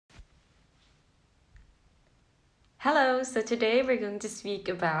Hello, so today we're going to speak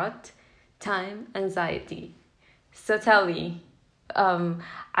about time anxiety. So tell me, um,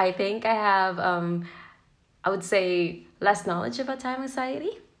 I think I have, I would say, less knowledge about time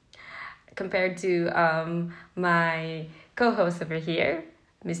anxiety compared to my co host over here,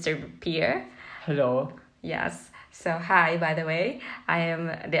 Mr. Pierre. Hello. Yes. So, hi, by the way. I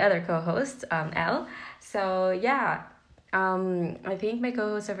am the other co host, Elle. So, yeah, I think my co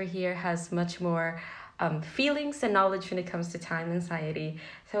host over here has much more feelings and knowledge when it comes to time anxiety.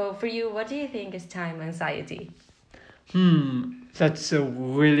 So, for you, what do you think is time anxiety? That's a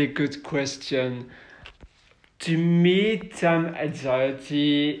really good question. To me, time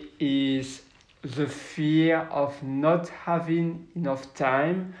anxiety is the fear of not having enough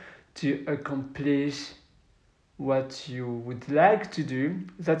time to accomplish what you would like to do.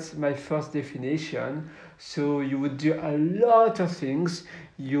 That's my first definition. So you would do a lot of things.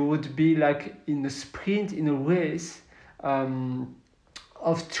 You would be like in a sprint, in a race. Um,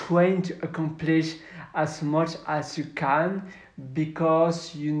 of trying to accomplish as much as you can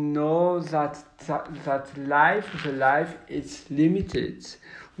because you know that the life is limited.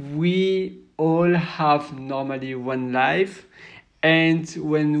 We all have normally one life, and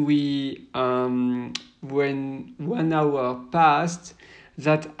when 1 hour passed,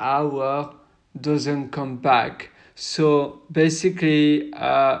 that hour doesn't come back. So basically,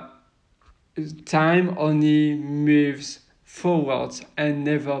 time only moves forwards and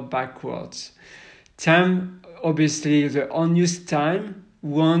never backwards. Time, obviously, the unused time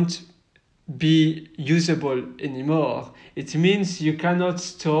won't be usable anymore. It means you cannot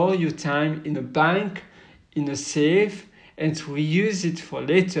store your time in a bank, in a safe, and reuse it for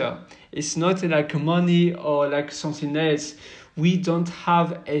later. It's not like money or like something else. We don't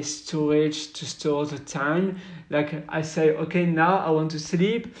have a storage to store the time. Like I say, okay, now I want to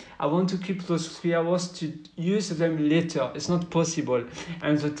sleep. I want to keep those 3 hours to use them later. It's not possible.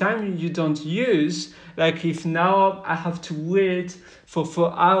 And the time you don't use, like if now I have to wait for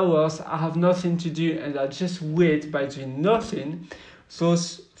 4 hours, I have nothing to do, and I just wait by doing nothing,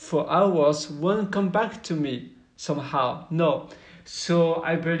 those 4 hours won't come back to me somehow. No. So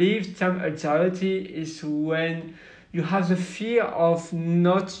I believe time anxiety is when you have the fear of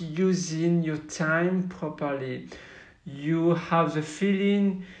not using your time properly. You have the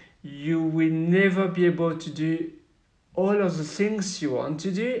feeling you will never be able to do all of the things you want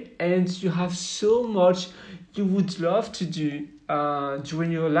to do, and you have so much you would love to do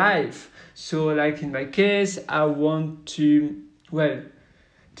during your life. So like in my case, I want to, well,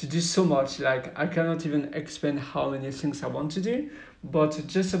 to do so much. Like I cannot even explain how many things I want to do, but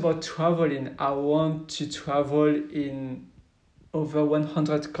just about traveling, I want to travel in over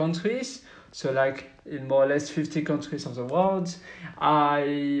 100 countries, so like in more or less 50 countries of the world.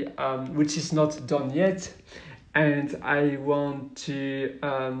 Which is not done yet, and I want to,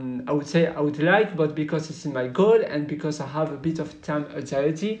 I would say I would like, but because it's in my goal and because I have a bit of time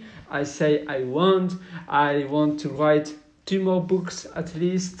anxiety, I say I want to write 2 more books at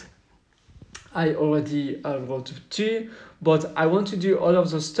least. I already wrote two, but I want to do all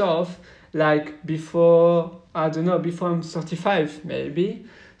of the stuff like before, I don't know, before I'm 35 maybe.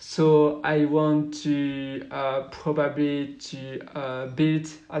 So I want to probably to build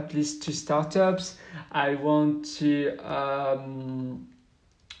at least 2 startups. I want to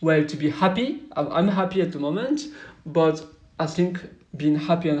to be happy. I'm happy at the moment, but I think being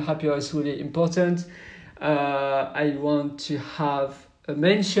happy and happier is really important. I want to have a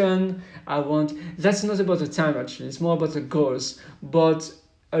mention. That's not about the time actually, it's more about the goals. But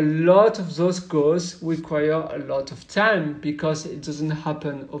a lot of those goals require a lot of time because it doesn't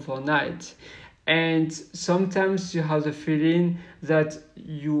happen overnight. And sometimes you have the feeling that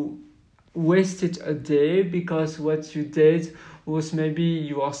you wasted a day because what you did was maybe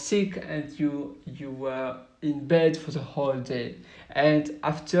you are sick and you were in bed for the whole day, and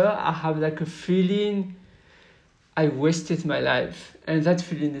after I have like a feeling I wasted my life, and that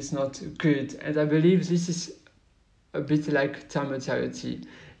feeling is not good, and I believe this is a bit like time anxiety.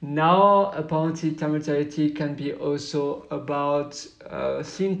 Now apparently time anxiety can be also about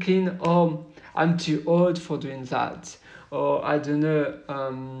thinking, oh, I'm too old for doing that, or I don't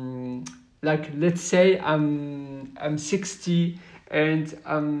know, like let's say I'm 60 and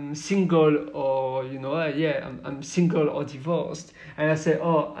I'm single, or I'm single or divorced, and I say,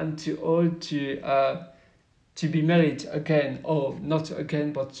 oh, I'm too old to be married again, or not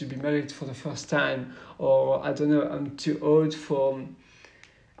again, but to be married for the first time, or I don't know, I'm too old for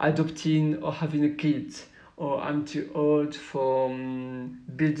adopting or having a kid, or I'm too old for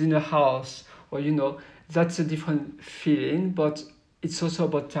building a house, or that's a different feeling. But it's also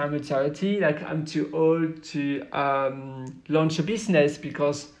about time maturity. Like I'm too old to launch a business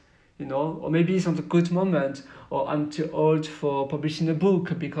because, or maybe it's not a good moment, or I'm too old for publishing a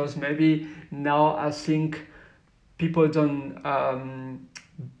book because maybe now I think people don't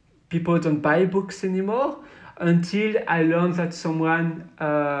people don't buy books anymore, until I learned that someone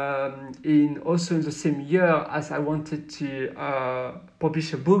in also in the same year as I wanted to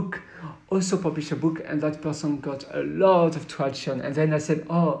publish a book, also published a book, and that person got a lot of traction. And then I said,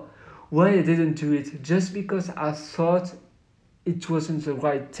 oh, why I didn't do it? Just because I thought it wasn't the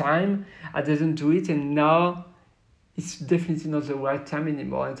right time, I didn't do it, and now it's definitely not the right time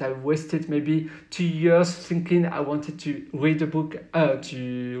anymore. And I wasted maybe 2 years thinking I wanted to read a book,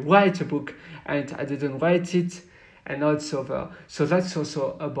 to write a book, and I didn't write it, and now it's over. So that's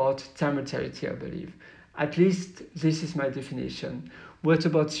also about time maturity, I believe. At least this is my definition. What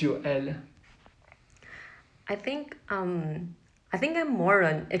about you, Elle? I think I'm more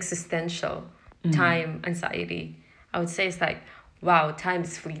on existential time anxiety. I would say it's like, wow, time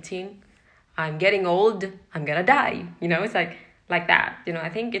is fleeting. I'm getting old. I'm gonna die. It's like that. I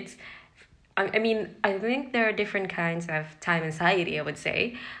think it's. I mean, I think there are different kinds of time anxiety, I would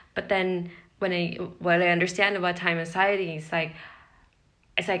say, but then what I understand about time anxiety is like,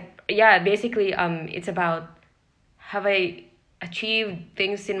 yeah, basically it's about, have I achieved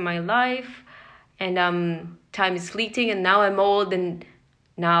things in my life, and time is fleeting, and now I'm old, and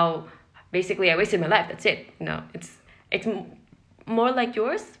now basically I wasted my life. That's it. It's more like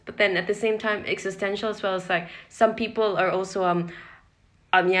yours, but then at the same time existential as well. As like some people are also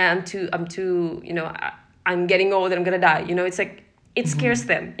yeah, I'm too I'm getting old and I'm gonna die. It's like it scares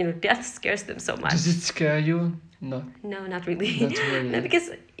them. Death scares them so much. Does it scare you? No. No, not really. Not really. No, because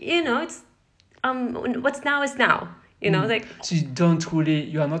it's what's now is now. Like, so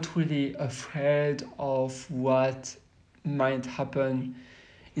you are not really afraid of what might happen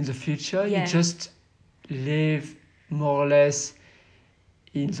in the future. Yeah. You just live more or less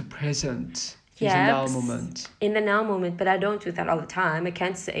in the present, in the now moment. In the now moment, but I don't do that all the time. I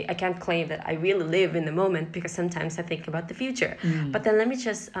can't claim that I really live in the moment, because sometimes I think about the future. But then let me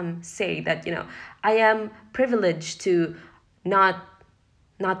just say that I am privileged to not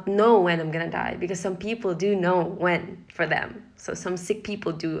know when I'm gonna die, because some people do know when for them. So some sick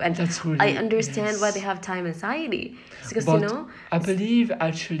people do, and That's really, I understand why yes. they have time anxiety. It's because But I believe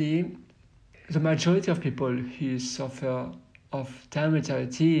actually the majority of people who suffer of time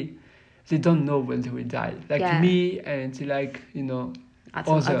anxiety, they don't know when they will die. Like Yeah. me and like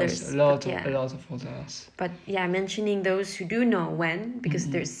others, a lot of others. But yeah, mentioning those who do know when, because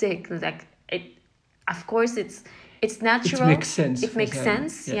they're sick, like it. Of course, it's natural. It makes sense. It makes for them.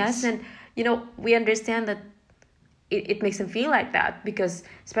 sense. Yes, and we understand that it makes them feel like that, because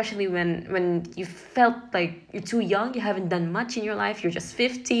especially when you felt like you're too young, you haven't done much in your life, you're just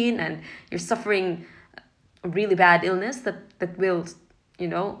 15 and you're suffering a really bad illness that will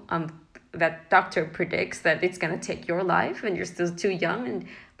that doctor predicts that it's going to take your life, and you're still too young, and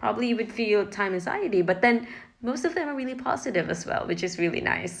probably you would feel time anxiety. But then most of them are really positive as well, which is really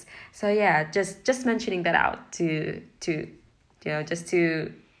nice. So yeah, just mentioning that out to just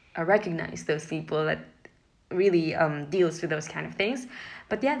to recognize those people that really deals with those kind of things.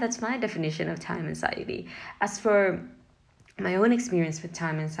 But yeah, that's my definition of time anxiety. As for my own experience with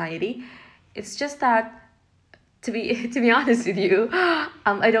time anxiety, it's just that, to be honest with you,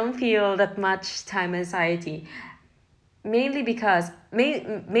 I don't feel that much time anxiety. Mainly because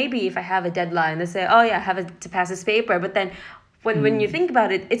maybe if I have a deadline, they say, oh yeah, I have to pass this paper. But then when you think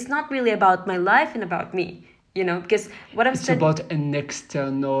about it, it's not really about my life and about me. Because what I'm It's about an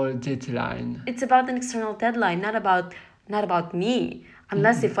external deadline. It's about an external deadline, not about me.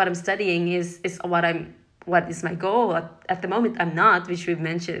 Unless if what I'm studying is what is my goal. At the moment, I'm not, which we've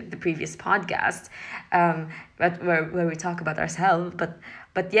mentioned in the previous podcast, but where we talk about ourselves.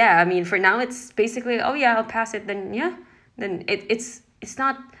 But yeah, I mean, for now, it's basically, oh yeah, I'll pass it. Then yeah, then it's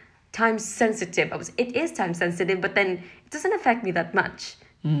not time sensitive. It is time sensitive, but then it doesn't affect me that much.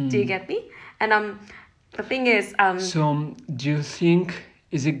 Do you get me? And the thing is, So, do you think,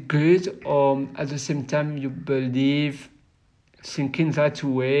 is it good, or at the same time you believe thinking that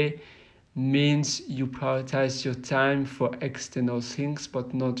way means you prioritize your time for external things,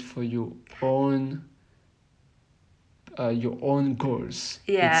 but not for your own goals?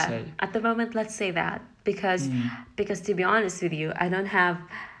 yeah, let's say. at the moment, let's say that, because to be honest with you, I don't have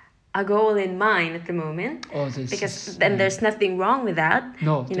a goal in mind at the moment, because then there's nothing wrong with that.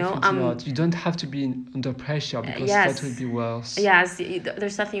 No, definitely not. You don't have to be under pressure, because that would be worse. Yes,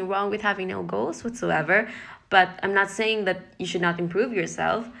 there's nothing wrong with having no goals whatsoever, but I'm not saying that you should not improve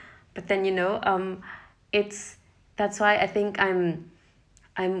yourself. But then that's why I think I'm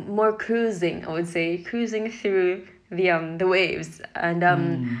I'm more cruising, I would say, cruising through the waves, and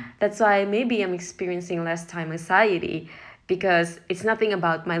that's why maybe I'm experiencing less time anxiety, because it's nothing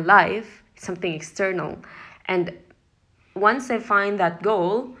about my life, it's something external. And once I find that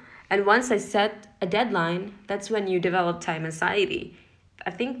goal, and once I set a deadline, that's when you develop time anxiety. I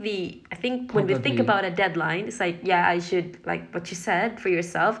think when we think Probably. about a deadline, it's like, yeah, I should, like what you said for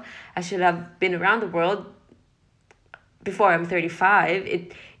yourself, I should have been around the world before I'm 35.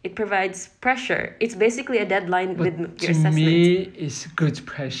 It provides pressure. It's basically a deadline with But your to assessment. me, it's good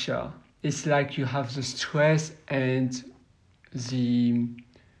pressure. It's like you have the stress and the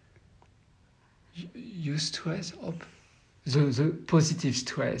stress of the positive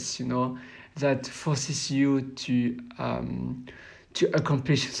stress, that forces you to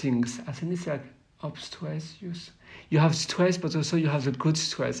accomplish things. I think it's like up stress. You have stress, but also you have the good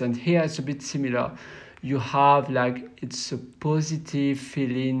stress. And here it's a bit similar. You have like it's a positive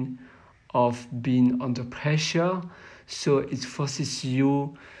feeling of being under pressure, so it forces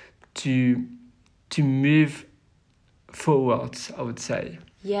you to move forwards, I would say.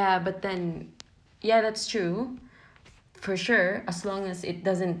 Yeah, but then, yeah, that's true for sure, as long as it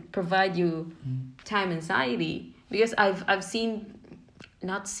doesn't provide you time anxiety. Because I've seen,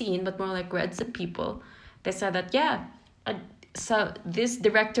 not seen, but more like read some people that said that, yeah, uh, so this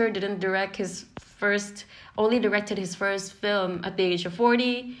director didn't direct his first, only directed his first film at the age of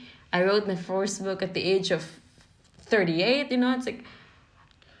 40. I wrote my first book at the age of 38. It's like,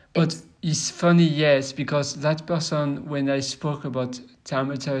 But it's, it's funny, yes, because that person, when I spoke about time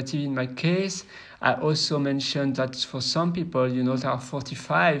alternative in my case, I also mentioned that for some people, they are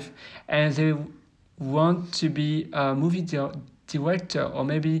 45 and they want to be a movie director, or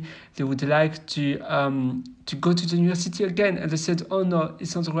maybe they would like to go to the university again, and they said, oh no,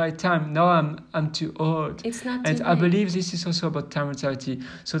 it's not the right time, now I'm too old. it's not too And I late. believe this is also about time alternative.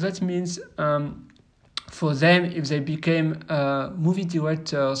 So that means for them, if they became movie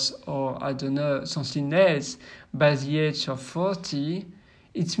directors, or I don't know, something else, by the age of 40,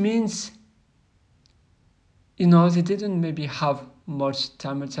 it means, they didn't maybe have much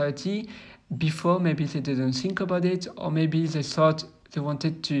time mortality before. Maybe they didn't think about it, or maybe they thought they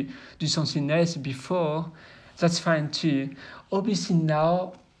wanted to do something else before. That's fine too. Obviously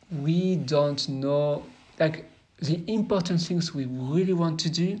now we don't know, like, the important things we really want to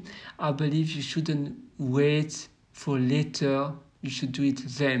do. I believe you shouldn't wait for later. You should do it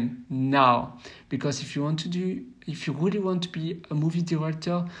then, now. Because if you really want to be a movie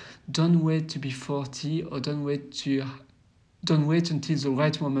director, don't wait to be 40, or don't wait until the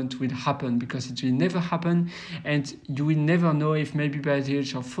right moment will happen, because it will never happen. And you will never know if maybe by the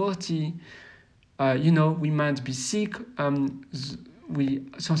age of 40, we might be sick,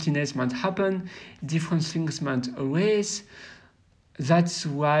 something else might happen, different things might arise. That's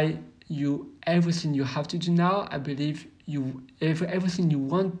why everything you have to do now, I believe, everything you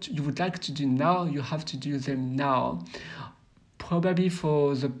would like to do now, you have to do them now. Probably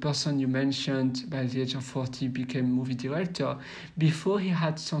for the person you mentioned, by the age of 40 became movie director, before he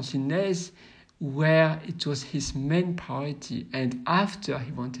had something else where it was his main priority, and after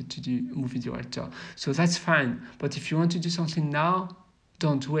he wanted to do movie director. So that's fine. But if you want to do something now,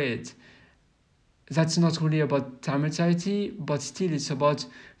 don't wait. That's not really about time anxiety, but still it's about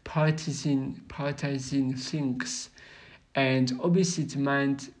prioritizing things. And obviously it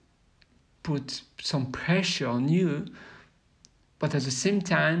might put some pressure on you, but at the same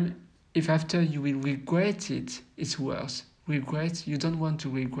time, if after you will regret it, it's worse. You don't want to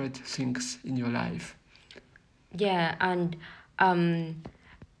regret things in your life. Yeah, and um,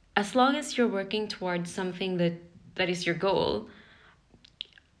 as long as you're working towards something that is your goal,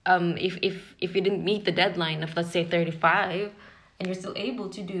 if you didn't meet the deadline of, let's say, 35, and you're still able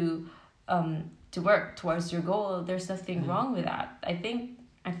to do to work towards your goal, there's nothing wrong with that. I think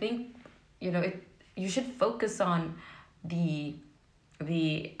you should focus on the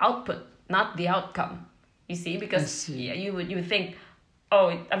output, not the outcome. You see, I because see. yeah, you would think,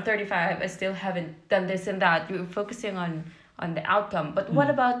 oh, I'm 35, I still haven't done this and that. You're focusing on the outcome, but what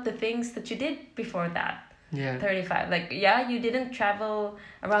about the things that you did before that? Yeah. 35, like, yeah, you didn't travel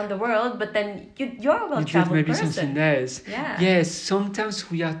around the world, but then you're a You did well-traveled maybe something person. else. Yeah. Yes,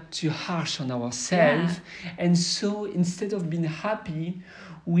 sometimes we are too harsh on Yeah. ourselves, and so instead of being happy,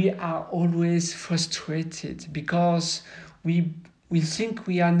 we are always frustrated, because we think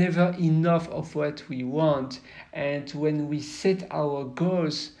we are never enough of what we want. And when we set our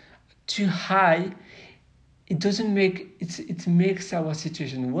goals too high, it makes our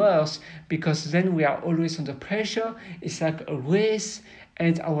situation worse, because then we are always under pressure. It's like a race,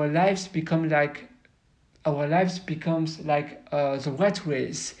 and our lives become like our lives becomes like the rat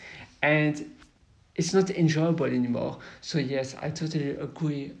race, and it's not enjoyable anymore. So yes, I totally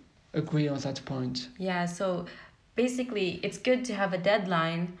agree on that point. Yeah, so basically, it's good to have a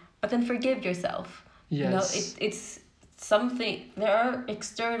deadline, but then forgive yourself. You know, Yes. it's something, there are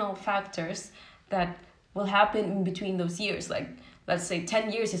external factors that will happen in between those years. Like, let's say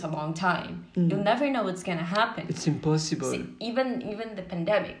 10 years is a long time. You'll never know what's going to happen. It's impossible. See, even the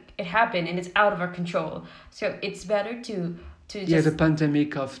pandemic, it happened and it's out of our control. So it's better to Yeah, just the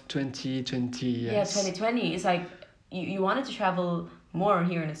pandemic of 2020, yeah, yes. 2020 is like you wanted to travel more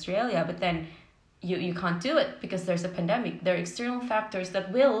here in Australia, but then you can't do it because there's a pandemic. There are external factors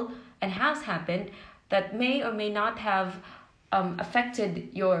that will and has happened that may or may not have affected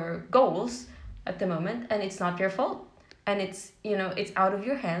your goals at the moment, and it's not your fault. And it's, you know, it's out of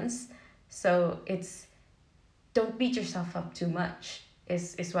your hands. So it's, don't beat yourself up too much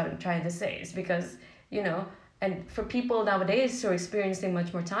is what I'm trying to say. Is because, you know, and for people nowadays who are experiencing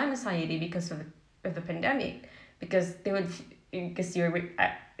much more time anxiety because of the pandemic, because they would, because you're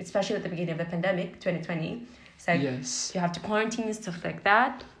especially at the beginning of the pandemic 2020, it's like Yes. you have to quarantine and stuff like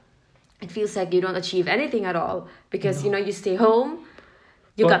that. It feels like you don't achieve anything at all because No. you know you stay home,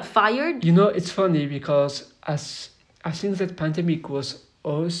 you But, got fired. You know, it's funny because as I think that pandemic was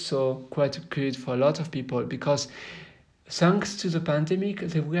also quite good for a lot of people, because thanks to the pandemic,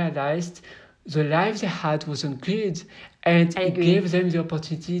 they realized the life they had wasn't good, and I it agree. gave them the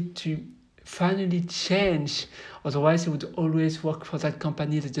opportunity to finally change. Otherwise, they would always work for that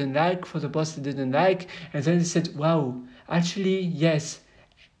company they didn't like, for the boss they didn't like, and then they said, wow, actually, yes,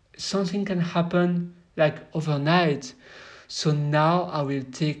 something can happen like overnight. So now I will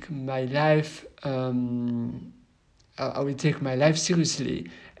take my life. I will take my life seriously,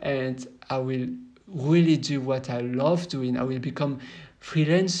 and I will really do what I love doing. I will become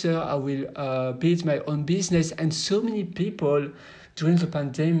freelancer. I will build my own business. And so many people during the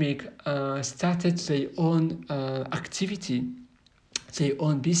pandemic started their own activity, their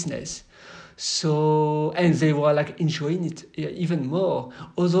own business. So, and they were like enjoying it even more,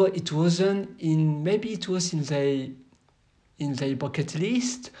 although it wasn't in, maybe it was in their bucket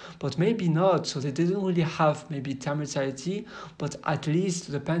list, but maybe not. So they didn't really have maybe time anxiety, but at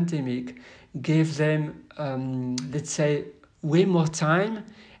least the pandemic gave them, let's say, way more time,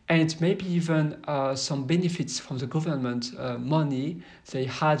 and maybe even some benefits from the government money they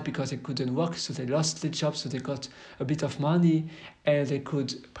had because they couldn't work, so they lost their job, so they got a bit of money and they could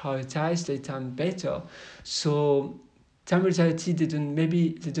prioritize their time better. So time anxiety didn't,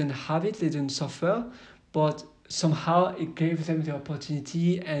 maybe they didn't have it, they didn't suffer, but somehow it gave them the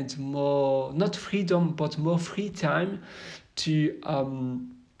opportunity and more, not freedom, but more free time to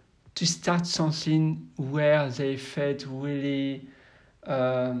start something where they felt really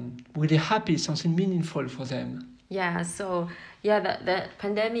really happy, something meaningful for them. Yeah, so yeah, the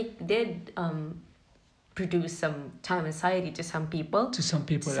pandemic did produce some time anxiety to some people. To some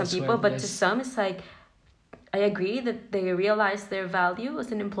people as People, well, but yes. to some, it's like I agree that they realize their value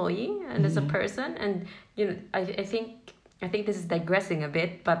as an employee and as a person, and you know, I think this is digressing a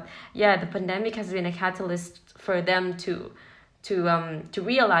bit, but yeah, the pandemic has been a catalyst for them to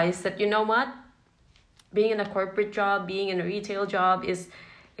realize that, you know what, being in a corporate job, being in a retail job is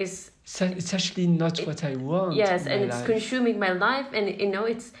So it's actually not what I want. yes, in and my it's life. consuming my life, and you know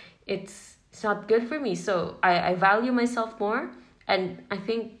it's not good for me. So I value myself more, and I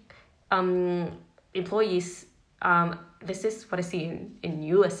think employees, this is what I see in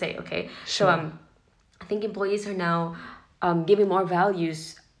USA, okay? So Sure. I think employees are now giving more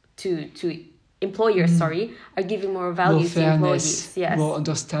values to employers, sorry, are giving more More values to employees. fairness, Yes. more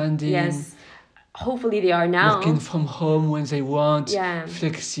understanding. Yes. Hopefully they are now. Working from home when they want, Yeah.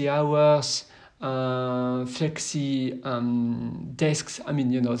 flexi hours, flexi desks. I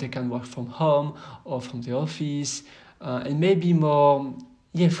mean, you know, they can work from home or from the office, and maybe more,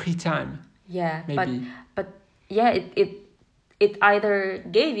 yeah, free time. Yeah, Maybe. but yeah, it either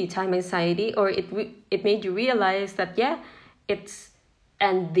gave you time anxiety or it made you realize that yeah, it's,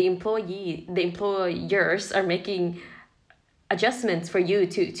 and the employers are making adjustments for you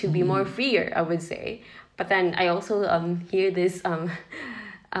to be more freer, I would say. But then I also hear this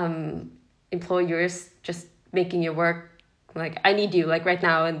employers just making you work like I need you like right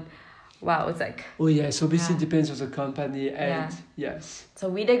now, and wow, it's like, Oh yeah, so basically Yeah. depends on the company, and Yeah. yes. so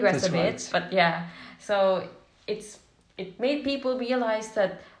we digress That's a bit, right. but yeah, so it made people realize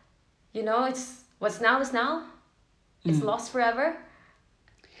that, you know, it's what's now is now, it's lost forever.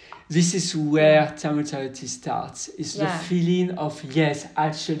 This is where time anxiety starts. It's the Yeah. feeling of yes,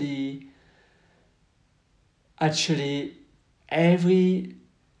 actually every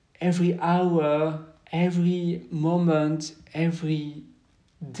hour, every moment, every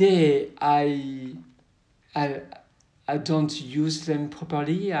day, I I don't use them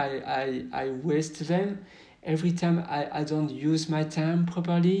properly. I waste them. Every time I don't use my time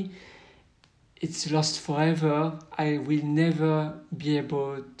properly, it's lost forever. I will never be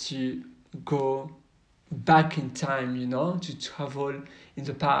able to go back in time, to travel in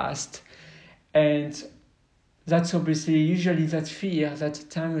the past. And that's obviously usually that fear, that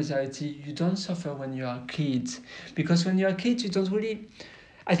time anxiety, you don't suffer when you are a kid. Because when you're a kid, you don't really,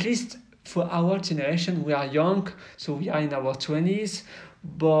 at least for our generation, we are young, so we are in our 20s,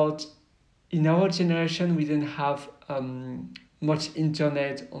 but in our generation, we didn't have much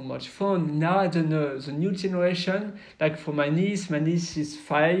internet or much phone. Now, I don't know, the new generation, like for my niece is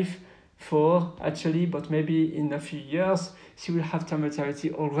 4 actually, but maybe in a few years, she will have time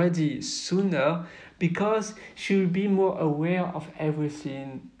anxiety already sooner because she will be more aware of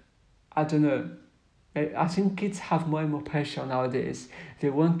everything. I don't know. I think kids have more and more pressure nowadays. They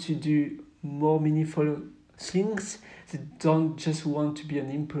want to do more meaningful things. They don't just want to be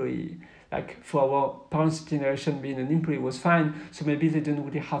an employee. Like for our parents' generation, being an employee was fine. So maybe they don't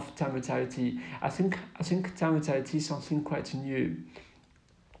really have time anxiety. I think time anxiety is something quite new.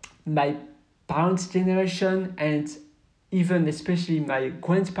 My parents' generation and even especially my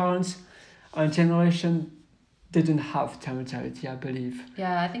grandparents' generation didn't have time anxiety, I believe.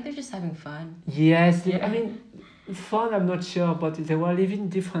 Yeah, I think they're just having fun. Yes, Yeah. I mean, fun, I'm not sure, but they were living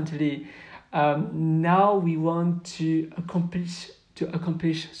differently. Now we want to accomplish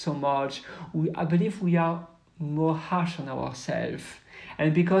so much. I believe we are more harsh on ourselves.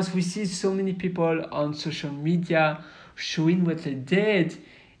 And because we see so many people on social media showing what they did,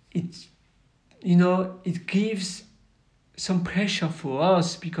 it it gives some pressure for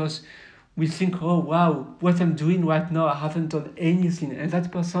us because we think, oh wow, what I'm doing right now, I haven't done anything. And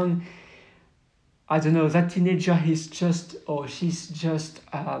that person, I don't know, that teenager is just, or she's just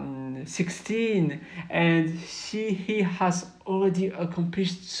 16 and he has already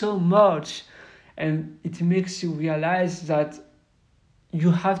accomplished so much. And it makes you realize that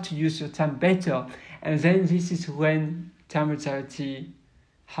you have to use your time better. And then this is when time anxiety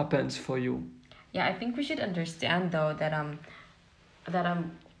happens for you. Yeah, I think we should understand though that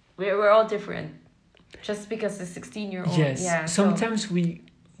we're all different. Just because the 16-year-old. Yes. Yeah. Sometimes we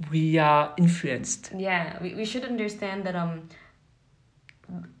are influenced. Yeah, we should understand that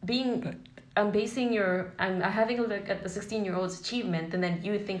basing your having a look at the 16-year-old's achievement and then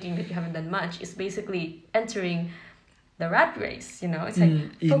you thinking that you haven't done much is basically entering the rat race. It's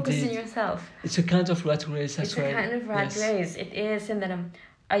like focus on yourself. It's a kind of rat race as well. It's a kind of rat race. It is, and then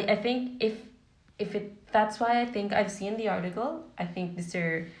I think if that's why I think I've seen the article. I think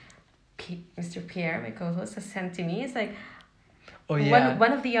Mr. Pierre, my co-host, has sent to me. It's like, oh yeah,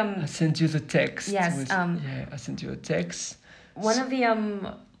 one of the I sent you the text. Yes. I sent you a text. One of the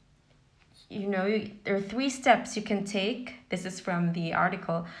there are 3 steps you can take. This is from the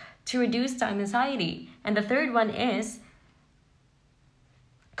article to reduce time anxiety, and the third one is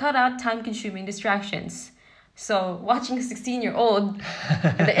cut out time-consuming distractions. So watching a 16-year-old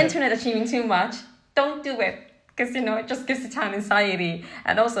and the internet achieving too much, don't do it because it just gives you time anxiety,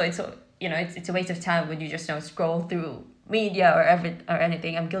 and also it's a waste of time when you just scroll through media or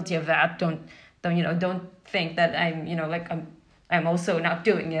anything. I'm guilty of that. Don't think that I'm also not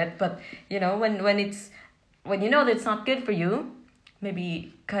doing it. But when you know that it's not good for you,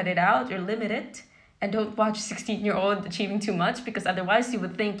 maybe cut it out or limit it. And don't watch 16-year-old achieving too much, because otherwise you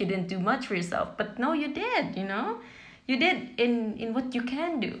would think you didn't do much for yourself. But no, you did, You did in what you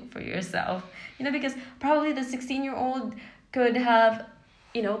can do for yourself. Because probably the 16-year-old could have,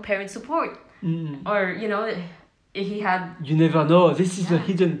 parent support. Or, he had... You never know. This is the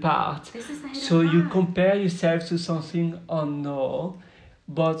hidden part. This is the hidden so part. You compare yourself to something or no.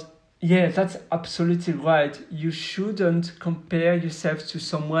 But... yeah, that's absolutely right. You shouldn't compare yourself to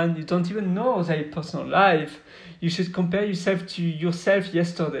someone you don't even know their personal life. You should compare yourself to yourself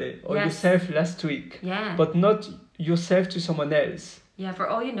yesterday or yourself last week. Yeah. But not yourself to someone else. Yeah, for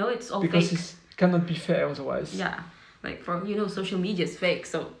all you know, it's all because fake. It cannot be fair otherwise. Yeah, like for social media is fake.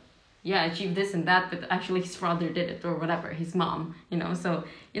 So yeah, achieve this and that, but actually his father did it or whatever, his mom, so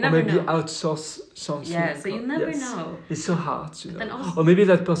you never know. Or maybe outsource something. Yeah, so you never know. It's so hard, Also, or maybe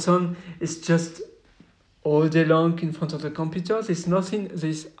that person is just all day long in front of the computer.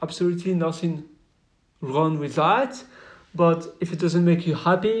 There's absolutely nothing wrong with that, but if it doesn't make you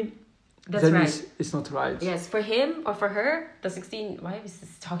happy, that's then right. It's not right. Yes, for him or for her, the 16... why is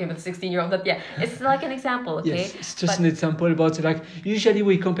this talking about the 16-year-old? But yeah, it's like an example, okay? Yes, it's just an example about, usually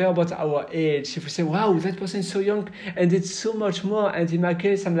we compare about our age. If we say, wow, that person is so young and it's so much more. And in my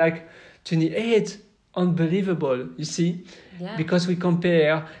case, I'm 28. unbelievable, you see, Yeah. because we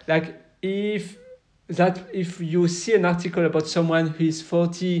compare, like, if you see an article about someone who is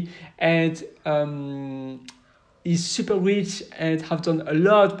 40 and is super rich and have done a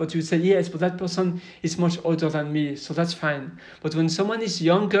lot, but you say, yes, but that person is much older than me, so that's fine. But when someone is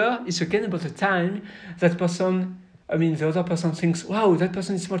younger, it's again about the time. That person, I mean, the other person thinks, wow, that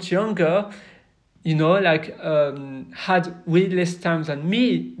person is much younger, you know, like, had way less time than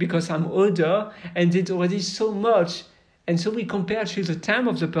me because I'm older and did already so much. And so we compare actually the time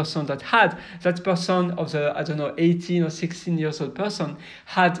of the person that person of the, I don't know, 18 or 16 years old person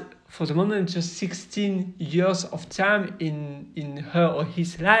had for the moment just 16 years of time in her or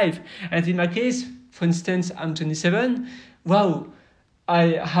his life. And in my case, for instance, I'm 27. Wow,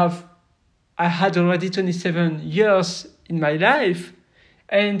 I had already 27 years in my life,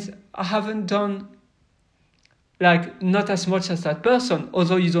 and I haven't done, like, not as much as that person.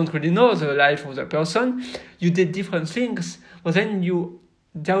 Although you don't really know the life of the person, you did different things, but then you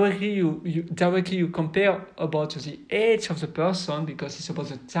directly compare about the age of the person, because it's about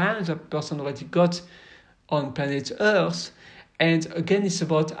the time the person already got on planet Earth. And again, it's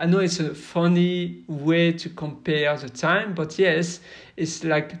about, I know it's a funny way to compare the time, but yes, it's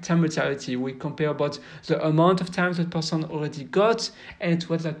like time materiality. We compare about the amount of time that person already got and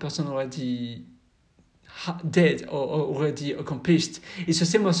what that person already did or already accomplished. It's the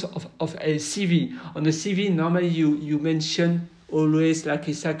same as of a CV. On a CV, normally you mention always, like,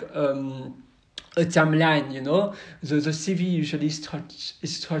 it's like a timeline, you know. The CV usually is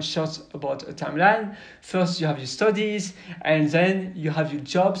structured about a timeline. First you have your studies, and then you have your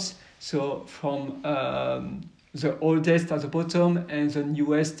jobs. So from the oldest at the bottom and the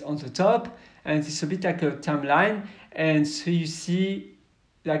newest on the top, and it's a bit like a timeline. And so you see,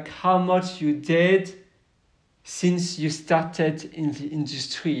 like, how much you did since you started in the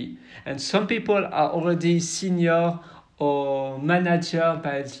industry. And some people are already senior or manager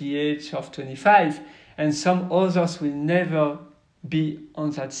by the age of 25, and some others will never be on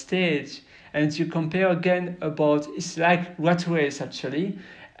that stage. And you compare again about, it's like rat race actually,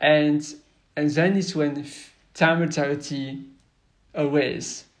 and then it's when time mentality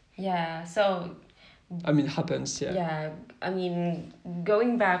arise. Yeah. So I mean, happens. Yeah. yeah, I mean,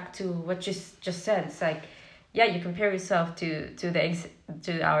 going back to what you just said, it's like, yeah, you compare yourself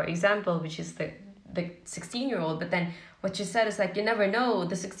to our example, which is the 16-year-old, but then what you said is like, you never know,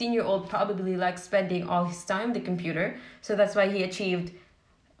 the 16-year-old probably likes spending all his time on the computer, so that's why he achieved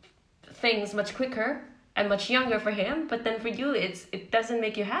things much quicker and much younger for him. But then for you, it doesn't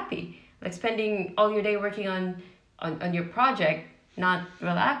make you happy, like spending all your day working on your project, not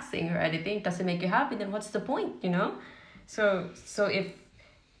relaxing or anything, doesn't make you happy. Then what's the point, you know? So if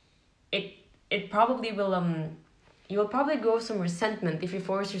it probably will you will probably grow some resentment if you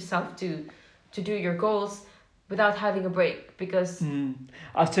force yourself to do your goals without having a break, because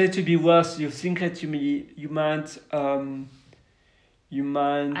After it to be worse, you think that you might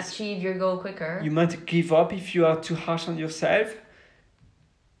achieve your goal quicker. you might give up if you are too harsh on yourself.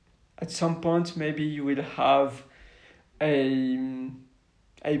 At some point, maybe you will have a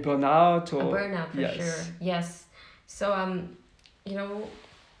burnout, or A burnout for sure. Yes. So you know,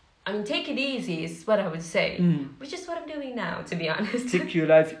 I mean, take it easy is what I would say, which is what I'm doing now, to be honest. Take your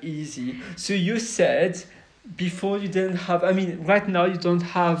life easy. So you said before you didn't have, I mean, right now you don't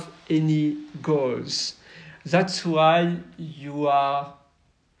have any goals. That's why you are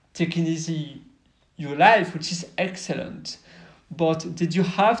taking easy your life, which is excellent. But did you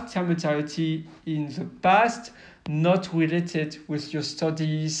have time mentality in the past, not related with your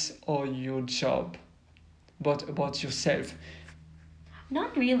studies or your job, but about yourself?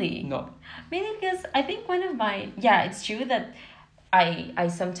 Not really. No. Mainly because I think one of my, yeah, it's true that I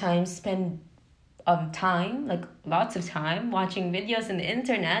sometimes spend time, like lots of time, watching videos on the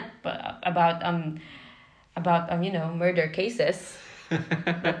internet, but about you know, murder cases.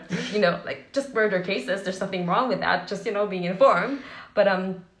 You know, like just murder cases. There's nothing wrong with that. Just, you know, being informed. But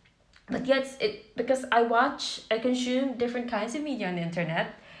yeah, it because I consume different kinds of media on the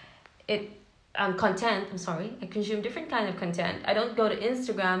internet. Content. I'm sorry. I consume different kind of content. I don't go to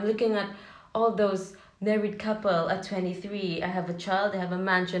Instagram looking at all those married couple at 23. I have a child. I have a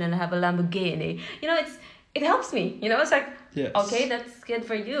mansion, and I have a Lamborghini. You know, it helps me. You know, it's like, Yes. okay, that's good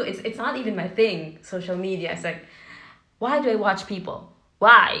for you. It's not even my thing. Social media. It's like, why do I watch people?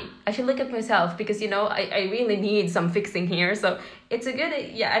 Why? I should look at myself, because, you know, I really need some fixing here. So it's a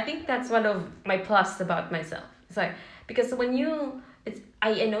good, yeah, I think that's one of my plus about myself. It's like, because when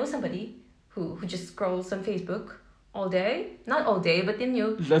I know somebody who just scrolls on Facebook all day, not all day, but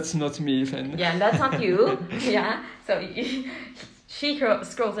then That's not me, then. yeah, that's not you. Yeah. So she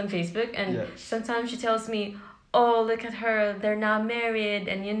scrolls on Facebook, and Yes. sometimes she tells me, "Oh, look at her! They're not married,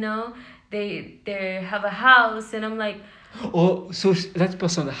 and they have a house," and I'm like, Or so that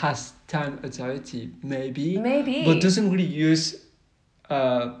person has time anxiety, maybe, maybe, but doesn't really use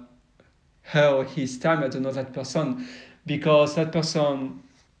uh, her or his time. I don't know that person, because that person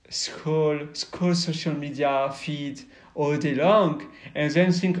scroll social media feed all day long, and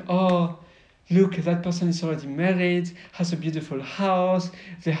then think, oh, look, that person is already married, has a beautiful house.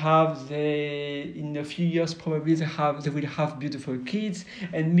 They in a few years probably they will have beautiful kids,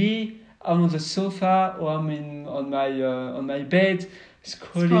 and me, I'm on the sofa, or I'm on my bed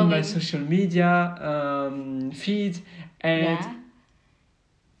scrolling my scrolling. social media feed, and Yeah.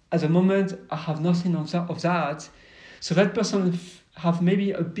 at the moment I have nothing of that. So that person have maybe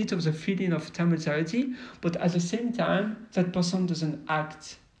a bit of the feeling of time anxiety, but at the same time that person doesn't act.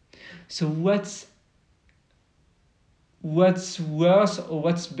 So what's worse or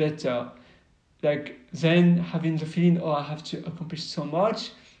what's better? Like then having the feeling, oh, I have to accomplish so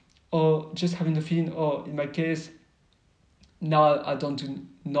much, or just having the feeling, oh, in my case, now I don't do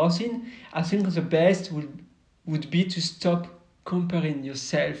nothing. I think the best would be to stop comparing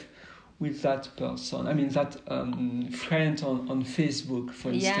yourself with that person. I mean that friend on Facebook,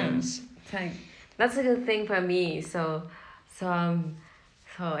 for Yeah. instance. That's a good thing for me. So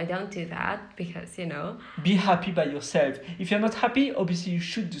so I don't do that because Be happy by yourself. If you're not happy, obviously you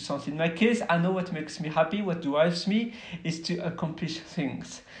should do something. In my case, I know what makes me happy, what drives me is to accomplish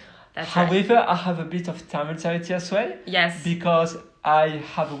things. that's right. However, I have a bit of time anxiety as well, Yes. because I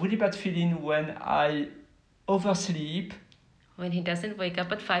have a really bad feeling when I oversleep. When he doesn't wake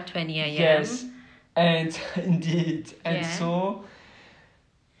up at 5:20 a.m. Yes, and indeed. And Yeah. so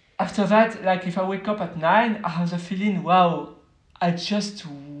after that, like if I wake up at 9, I have the feeling, wow, I just,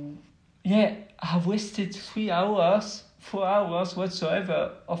 yeah, I have wasted 3 hours, 4 hours whatsoever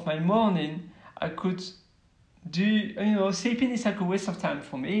of my morning. I could sleeping is like a waste of time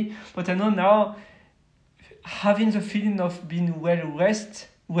for me. But I know now, having the feeling of being well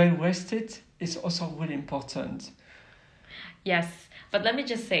rested is also really important. Yes, but let me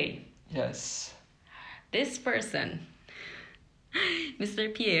just say, Yes. this person,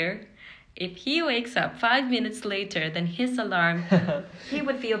 Mr. Pierre, if he wakes up 5 minutes later than his alarm, he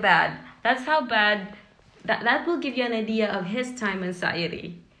would feel bad. That's how bad. That will give you an idea of his time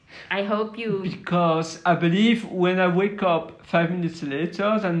anxiety. I hope you. Because I believe when I wake up 5 minutes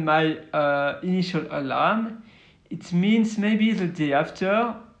later than my initial alarm, it means maybe the day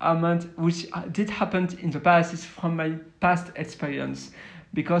after, which did happen in the past, is from my past experience.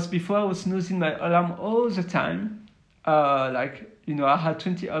 Because before I was snoozing my alarm all the time, I had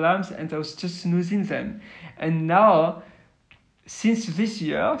 20 alarms and I was just snoozing them. And now, since this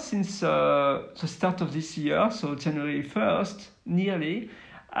year, since the start of this year, so January 1st, nearly,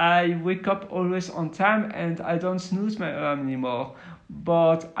 I wake up always on time and I don't snooze my alarm anymore.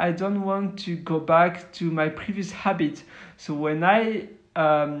 But I don't want to go back to my previous habit. So when I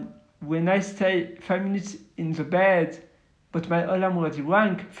stay 5 minutes in the bed, but my alarm already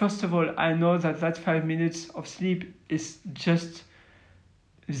rang, first of all, I know that 5 minutes of sleep is just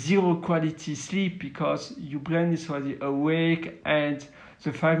zero quality sleep, because your brain is already awake and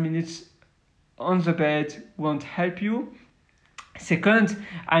the 5 minutes on the bed won't help you. Second,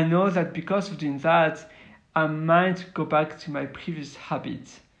 I know that because of doing that, I might go back to my previous habit.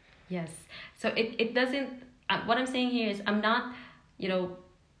 Yes. So it doesn't. What I'm saying here is I'm not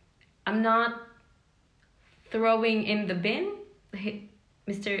throwing in the bin,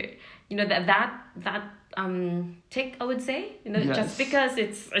 Mr. That tick, I would say. Yes. Just because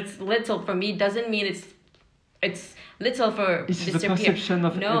it's little for me doesn't mean it's little for It's the Mr. Pierre. perception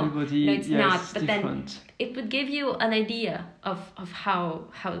of No, everybody. no, it's yes, not. it's But different. then it would give you an idea of how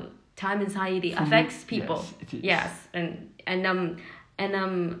time anxiety For me, affects people. yes, it is. Yes, and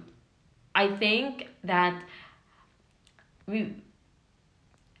I think that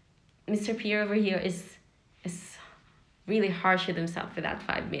Mr. Pierre over here is really harsh with himself for that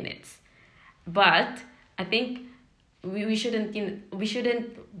 5 minutes, but I think we shouldn't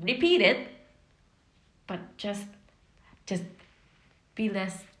repeat it, but just be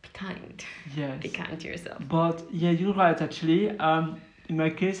less kind. Yes. Be kind to yourself. But yeah, you're right actually. In my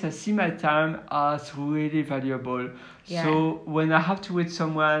case, I see my time as really valuable. Yeah. So when I have to wait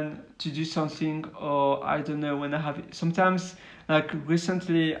someone to do something, or I don't know, when I have sometimes, like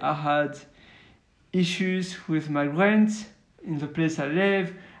recently, I had issues with my rent in the place I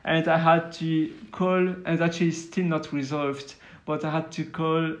live, and I had to call, and actually it's still not resolved, but I had to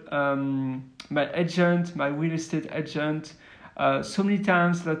call my agent, my real estate agent. So many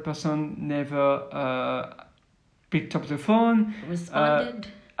times that person never picked up the phone. Responded.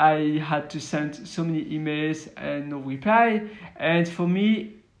 I had to send so many emails and no reply. And for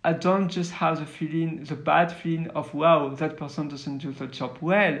me, I don't just have the bad feeling of, wow, that person doesn't do the job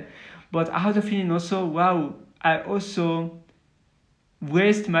well. But I have the feeling also, wow, I also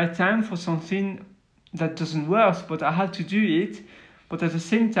waste my time for something that doesn't work, but I have to do it. But at the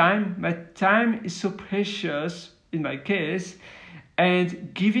same time, my time is so precious in my case,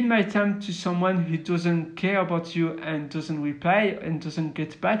 and giving my time to someone who doesn't care about you and doesn't reply and doesn't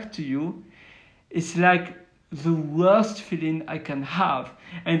get back to you, it's like the worst feeling I can have.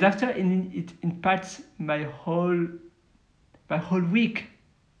 And after it impacts my whole week.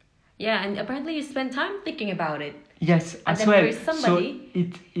 Yeah, and apparently you spend time thinking about it. Yes, And as then well. there is somebody. So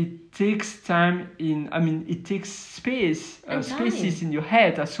it takes time it takes And spaces time. in your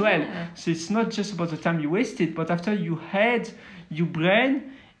head as well. Yeah. So it's not just about the time you wasted, but after your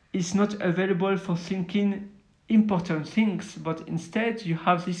brain is not available for thinking important things, but instead you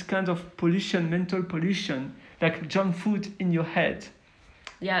have this kind of pollution, mental pollution, like junk food in your head.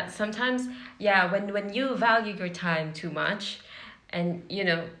 Yeah, sometimes, yeah, when you value your time too much, and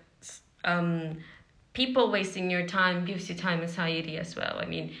um, people wasting your time gives you time anxiety as well. I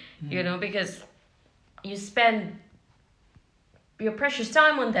mean, because you spend your precious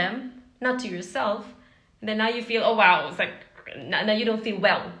time on them, not to yourself, and then now you feel, oh wow, it's like now you don't feel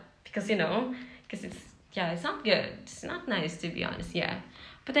well because because it's not good. It's not nice, to be honest. Yeah,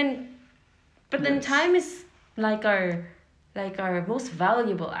 but then Yes. time is like our most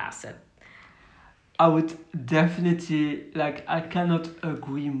valuable asset. I would definitely I cannot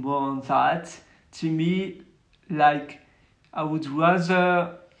agree more on that. To me, I would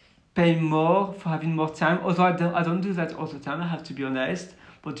rather pay more for having more time. Although I don't do that all the time. I have to be honest.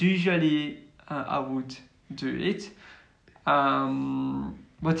 But usually I would do it.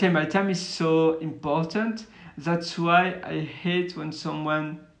 But yeah, my time is so important. That's why I hate when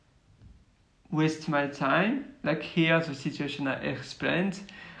someone wastes my time. Like here, the situation I explained.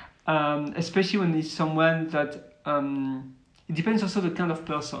 Especially when it's someone that it depends also the kind of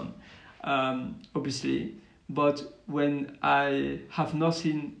person, obviously. But when I have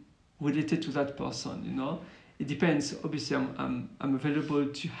nothing related to that person, it depends. Obviously, I'm available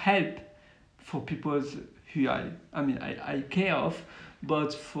to help for people who I care of,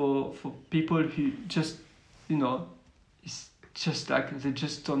 but for people who just it's just like they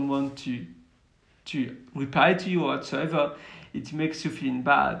just don't want to reply to you or whatsoever, it makes you feel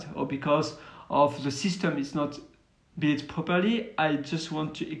bad, or because of the system is not built properly, I just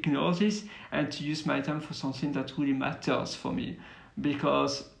want to ignore this and to use my time for something that really matters for me.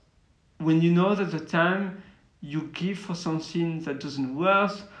 Because when you know that the time you give for something that doesn't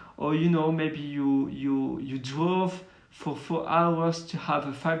work, or maybe you drove for 4 hours to have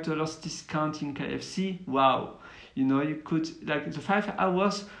a $5 discount in KFC, wow, you could, like, the 5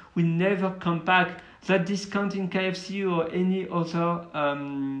 hours will never come back. That discount in KFC or any other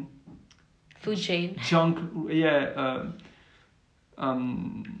Food chain. junk,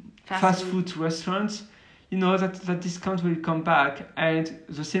 fast food restaurants, that discount will come back. And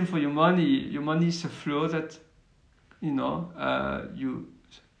the same for your money. Your money is a flow that you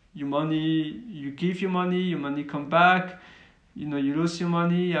give your money come back. You lose your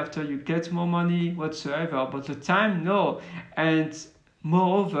money after you get more money whatsoever, but the time, no. And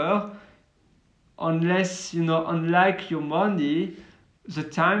moreover, unlike your money, the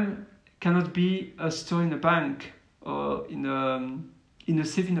time cannot be stored in a bank or in a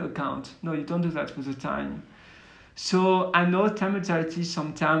saving account. No, you don't do that with the time. So I know time anxiety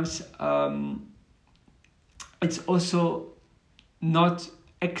sometimes it's also not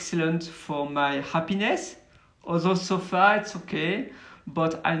excellent for my happiness, although so far it's okay,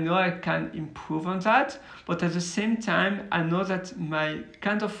 but I know I can improve on that. But at the same time, I know that my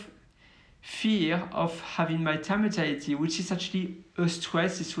kind of fear of having my time anxiety, which is actually a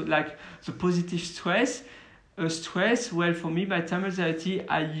stress, is like the positive stress. A stress, well, for me, my time anxiety,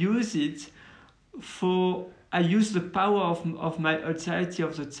 I use the power of my anxiety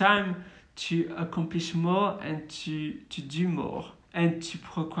of the time to accomplish more and to do more and to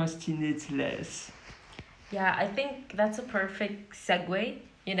procrastinate less. Yeah, I think that's a perfect segue,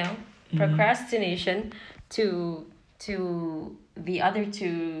 procrastination to the other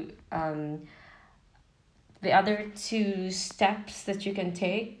two steps that you can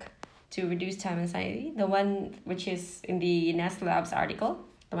take to reduce time anxiety. The one which is in the Nest Labs article,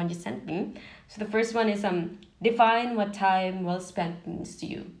 the one you sent me. So the first one is define what time well spent means to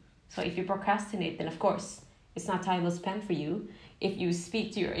you. So if you procrastinate, then of course it's not time well spent for you. If you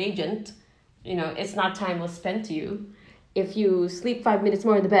speak to your agent, it's not time well spent to you. If you sleep 5 minutes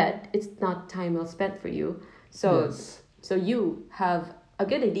more in the bed, it's not time well spent for you. So Yes. so you have a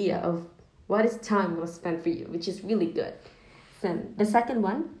good idea of what is time well spent for you, which is really good. Then the second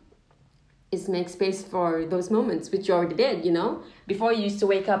one is make space for those moments, which you already did, you know? Before you used to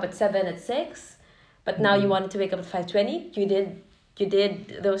wake up at 7, at 6, but now you wanted to wake up at 5:20. You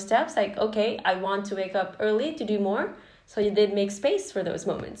did those steps like, okay, I want to wake up early to do more. So you did make space for those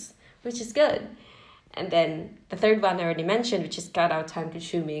moments, which is good. And then the third one I already mentioned, which is cut out time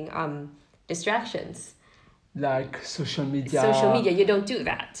consuming distractions. Like social media. Social media, you don't do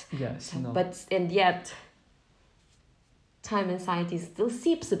that. Yes, no. And yet time anxiety still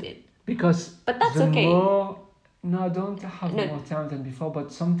seeps a bit. Because But that's the okay. more, no, I don't have No. more time than before,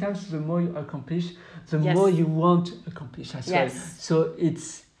 but sometimes the more you accomplish, the Yes. more you want to accomplish as well. Yes. So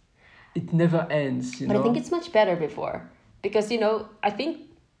it never ends, you But know. I think it's much better before. Because, I think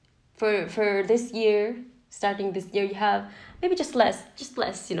for this year, starting this year, you have maybe just less,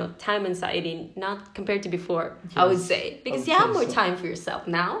 time anxiety, not compared to before, I would Yes, say. Because I you would have say more so. time for yourself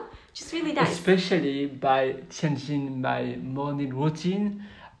now, which is really nice. Especially by changing my morning routine.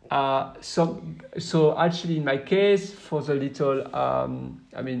 So actually, in my case, for the little,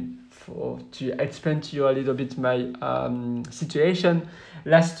 for to explain to you a little bit my situation,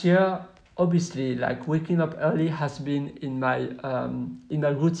 last year, obviously, like waking up early has been in my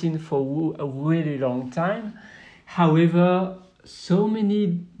routine for a really long time. However, so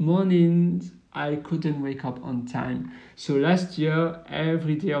many mornings I couldn't wake up on time. So last year,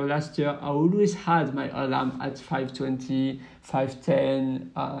 every day of last year, I always had my alarm at 5:20,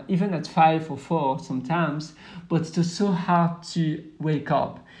 5:10, even at 5 or 4 sometimes, but it was so hard to wake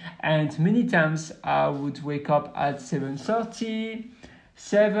up. And many times I would wake up at 7:30,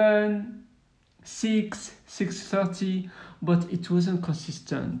 7, 6, 6:30, but it wasn't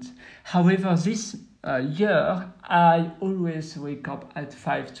consistent. However, this year, I always wake up at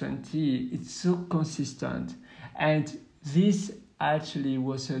 5:20. It's so consistent. And this actually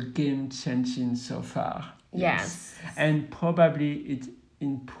was a game changing so far. Yes. And probably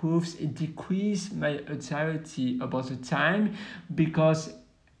it decreases my anxiety about the time, because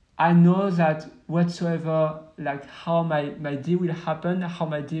I know that whatsoever, like how my day will happen, how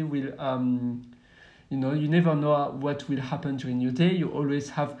my day will, you never know what will happen during your day. You always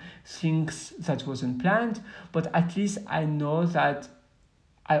have things that wasn't planned, but at least I know that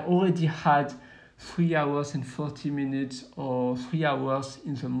I already had 3 hours and 40 minutes or 3 hours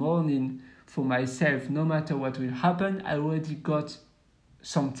in the morning for myself. No matter what will happen, I already got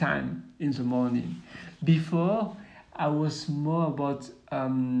some time in the morning. Before, I was more about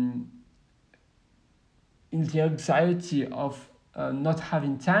in the anxiety of not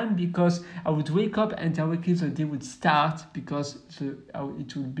having time, because I would wake up and directly the day would start, because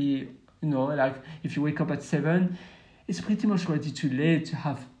it would be, like if you wake up at 7, it's pretty much already too late to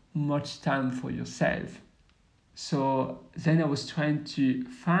have much time for yourself. So then I was trying to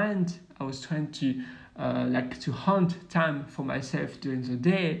to hunt time for myself during the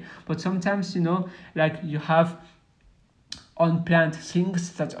day. But sometimes, like you have unplanned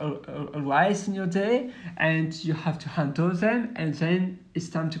things that arise in your day, and you have to handle them, and then it's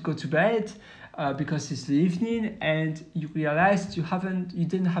time to go to bed, because it's the evening, and you realize you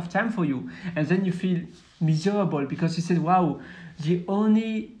didn't have time for you, and then you feel miserable because you said, wow, the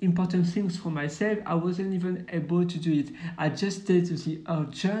only important things for myself, I wasn't even able to do it. I just did the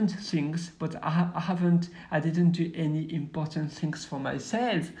urgent things, but I didn't do any important things for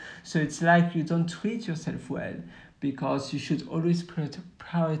myself. So it's like you don't treat yourself well, because you should always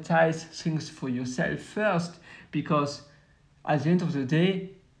prioritize things for yourself first, because at the end of the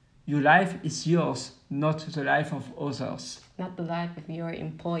day, your life is yours, not the life of others. Not the life of your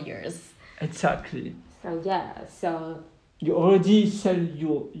employers. Exactly. So you already sell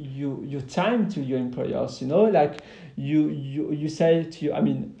your time to your employers, like you say to you,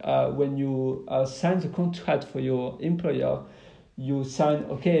 when you sign the contract for your employer, you sign,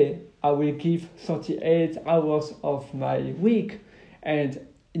 okay, I will give 38 hours of my week, and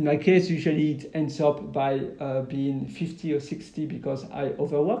in my case usually it ends up by being 50 or 60, because I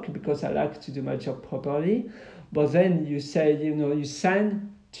overwork, because I like to do my job properly. But then you say, you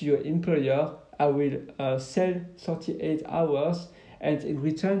sign to your employer, I will sell 38 hours, and in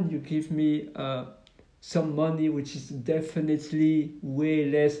return you give me some money, which is definitely way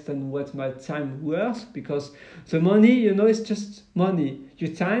less than what my time worth, because the money, is just money.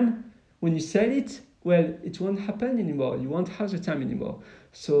 Your time, when you sell it, well, it won't happen anymore. You won't have the time anymore.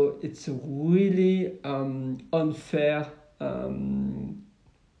 So it's a really unfair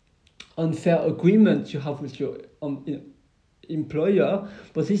agreement you have with your employer.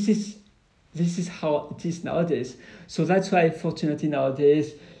 But this is how it is nowadays. So that's why, fortunately,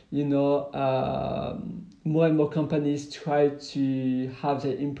 nowadays, more and more companies try to have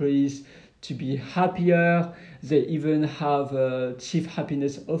their employees to be happier. They even have chief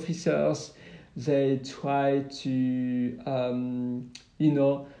happiness officers. They try to,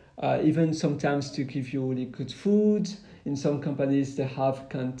 even sometimes to give you really good food. In some companies, they have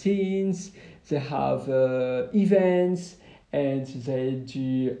canteens, they have events, and they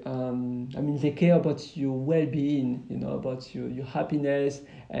do, they care about your well-being, about your happiness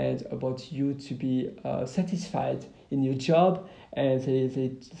and about you to be satisfied in your job, and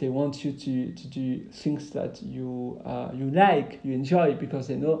they want you to do things that you like, you enjoy, because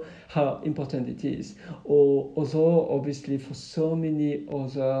they know how important it is. Or although obviously for so many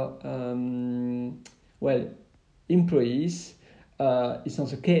other employees, it's not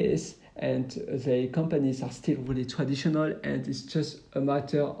the case, and the companies are still really traditional, and it's just a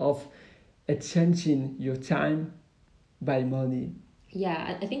matter of exchanging your time by money.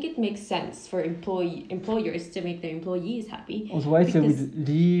 Yeah, I think it makes sense for employers to make their employees happy. Otherwise, they Because would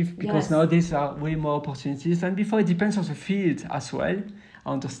leave, because yes, nowadays there are way more opportunities than before. It depends on the field as well.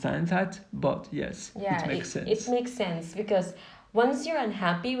 I understand that, but yes, yeah, it makes it sense. makes sense because once you're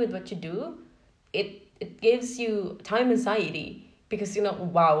unhappy with what you do, it gives you time anxiety because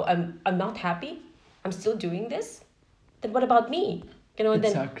wow, I'm not happy. I'm still doing this. Then what about me?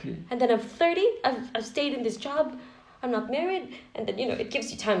 Exactly. And then I'm 30. I've stayed in this job. I'm not married, and then it gives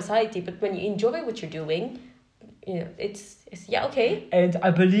you time anxiety. But when you enjoy what you're doing, it's yeah, okay. And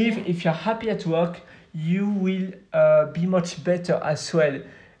I believe if you're happy at work, you will be much better as well.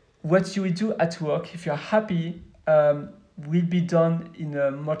 What you will do at work, if you're happy, will be done in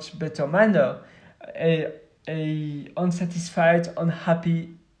a much better manner. A unsatisfied,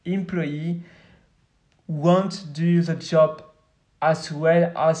 unhappy employee won't do the job as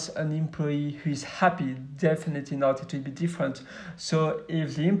well as an employee who is happy. Definitely not. It will be different. So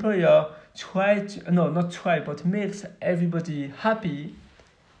if the employer not try, but makes everybody happy,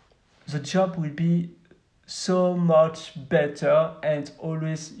 the job will be so much better and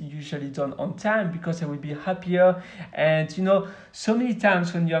always usually done on time, because they will be happier. And so many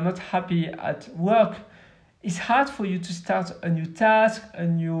times when you are not happy at work, it's hard for you to start a new task, a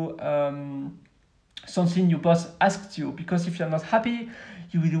new something your boss asked you, because if you're not happy,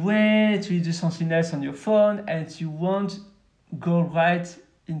 you will wait to do something else on your phone, and you won't go right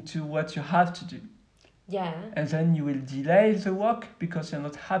into what you have to do. Yeah. And then you will delay the work because you're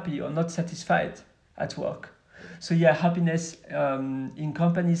not happy or not satisfied at work. So yeah, happiness in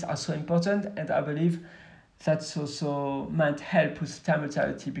companies are so important, and I believe that's also might help with time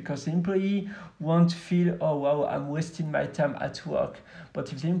mortality, because the employee won't feel, oh wow, I'm wasting my time at work.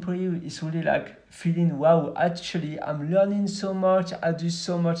 But if the employee is really like feeling, wow, actually I'm learning so much, I do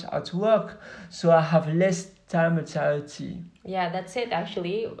so much at work, so I have less time mortality. Yeah, that's it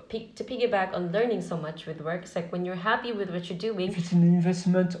actually. To piggyback on learning so much with work, it's like when you're happy with what you're doing. If it's an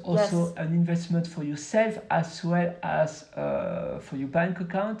investment, also Yes. an investment for yourself as well as for your bank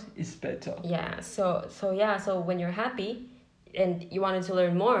account is better. Yeah. So when you're happy and you wanted to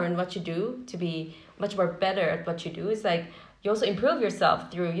learn more on what you do to be much more better at what you do, it's like you also improve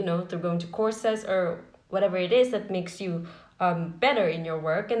yourself through through going to courses or whatever it is that makes you better in your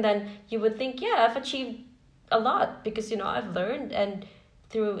work, and then you would think, yeah, I've achieved a lot because I've learned and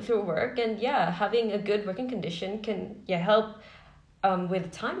through work, and yeah, having a good working condition can help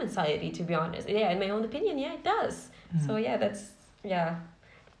with time anxiety, to be honest. Yeah, in my own opinion, yeah, it does. So yeah, that's yeah,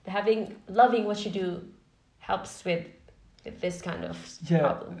 loving what you do helps with this kind of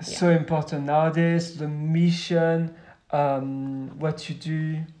problem. Yeah. So important nowadays, the mission, what you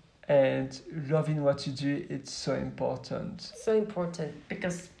do, and loving what you do, it's so important. So important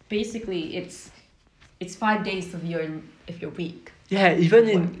because basically it's 5 days of your week. Yeah, even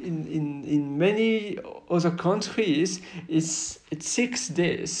in many other countries, it's 6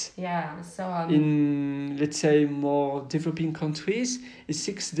 days. Yeah, so In, let's say, more developing countries, it's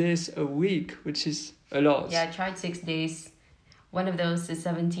 6 days a week, which is a lot. yeah, I tried 6 days. One of those is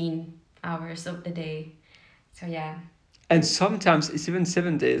 17 hours of the day. So yeah. And sometimes it's even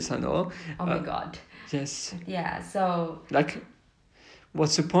 7 days, I know. Oh my God. Yes. Yeah, so Like,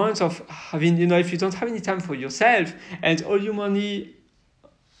 what's the point of having, if you don't have any time for yourself, and all your money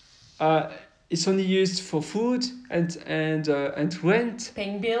is only used for food and rent?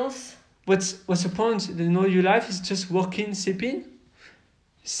 paying bills. What's the point? Your life is just working, sleeping,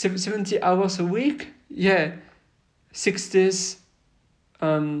 70 hours a week. Yeah, 6 days,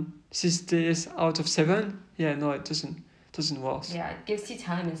 6 days out of 7. Yeah, no, it doesn't work. Yeah, it gives you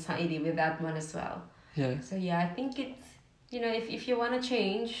time anxiety with that one as well. Yeah. So yeah, I think it's if you want to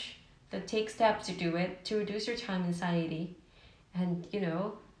change, then take steps to do it to reduce your time anxiety, and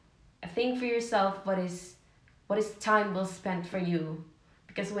think for yourself what is time well spent for you,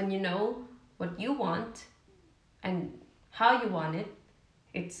 because when you know what you want and how you want it,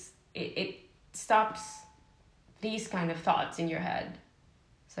 it stops these kind of thoughts in your head.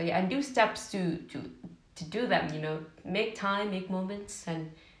 So yeah, and do steps to do them, you know, make time, make moments,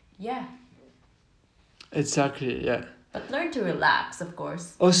 and yeah, Exactly, yeah. but learn to relax, of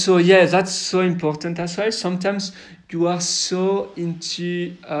course. Also, yeah, that's so important as well. Sometimes you are so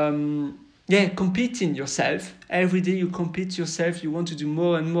into competing yourself. Every day you compete yourself, you want to do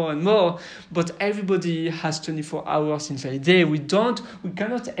more and more and more, but everybody has 24 hours in their day. We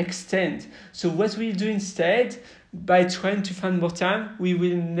cannot extend. So what we'll do instead, by trying to find more time, we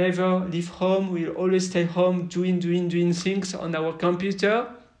will never leave home. We'll always stay home doing things on our computer.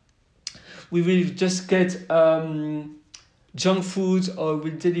 We will just get junk food, or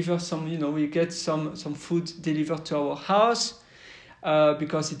we deliver some, we get some food delivered to our house,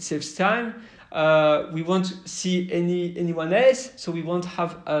 because it saves time. We won't see anyone else, so we won't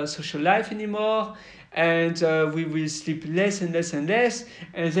have a social life anymore, and we will sleep less and less and less,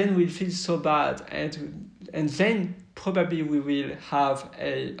 and then we'll feel so bad, and then probably we will have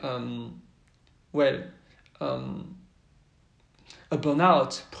a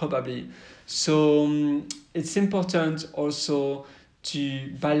burnout probably. So it's important also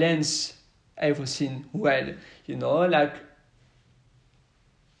to balance everything well, like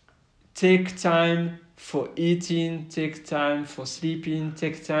take time for eating, take time for sleeping,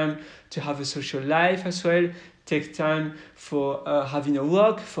 take time to have a social life as well, take time for having a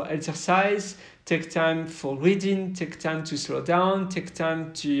walk, for exercise, take time for reading, take time to slow down, take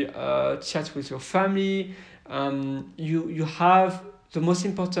time to chat with your family. You have, the most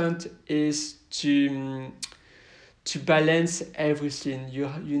important is to balance everything.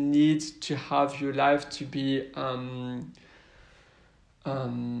 You need to have your life to be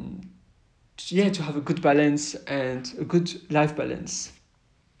to have a good balance and a good life balance.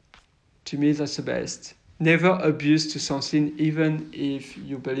 To me, that's the best. Never abuse to something, even if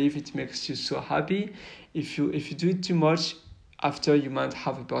you believe it makes you so happy. If you do it too much, after you might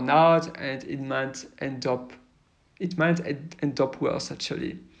have a burnout, and it might end up worse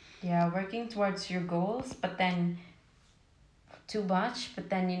actually. Yeah, working towards your goals, but then too much, but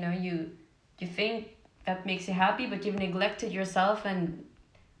then you think that makes you happy, but you've neglected yourself and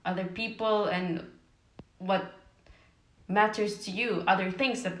other people and what matters to you, other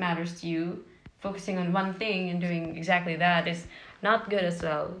things that matters to you. Focusing on one thing and doing exactly that is not good as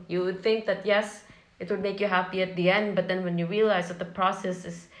well. You would think that yes, it would make you happy at the end, but then when you realize that the process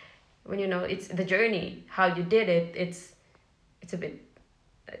is, when it's the journey, how you did it, it's a bit,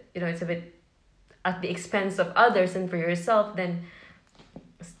 it's a bit at the expense of others and for yourself, then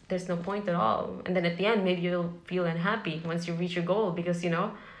there's no point at all. And then at the end, maybe you'll feel unhappy once you reach your goal, because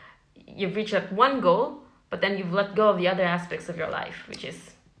you've reached that one goal, but then you've let go of the other aspects of your life, which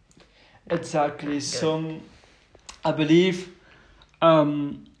is exactly. So I believe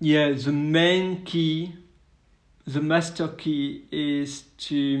the main key, the master key is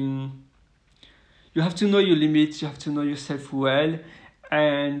to, you have to know your limits, you have to know yourself well,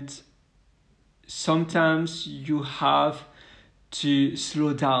 and sometimes you have to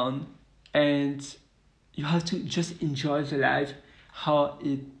slow down, and you have to just enjoy the life how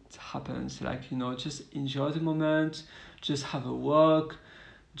it happens. Like, just enjoy the moment, just have a walk,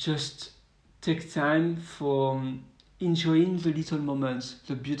 just take time for enjoying the little moments,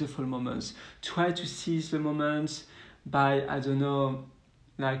 the beautiful moments. Try to seize the moments by, I don't know,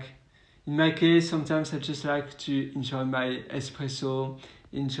 like in my case, sometimes I just like to enjoy my espresso,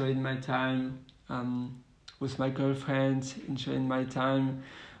 enjoying my time with my girlfriend, enjoying my time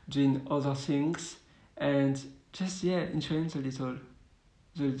doing other things, and just enjoying the little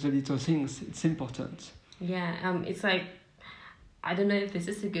things. It's important. Yeah, it's like, I don't know if this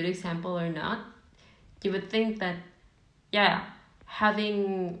is a good example or not. You would think that,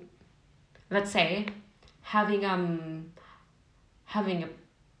 having, let's say, having a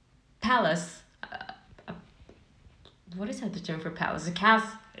palace, what is that the term for palace? A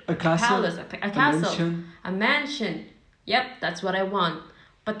castle. A castle. Palace, a castle. A mansion. Yep, that's what I want.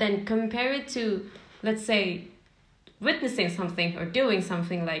 But then compare it to, let's say, witnessing something or doing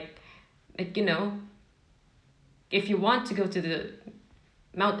something like if you want to go to the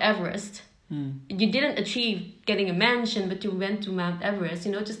Mount Everest, you didn't achieve getting a mansion, but you went to Mount Everest.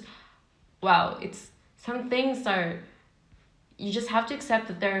 Just wow. It's some things are. You just have to accept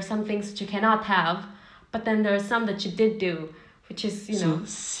that there are some things that you cannot have, but then there are some that you did do, which is So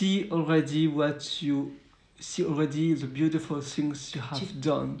see already the beautiful things you have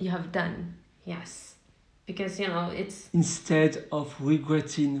done. You have done, yes. because you know it's instead of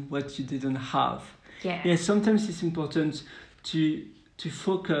regretting what you didn't have. yeah Yeah, sometimes it's important to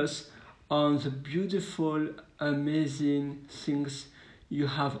focus on the beautiful, amazing things you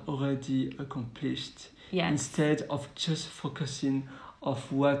have already accomplished yes instead of just focusing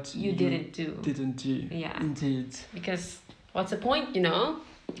of what you didn't do didn't do. yeah Indeed. because what's the point, you know?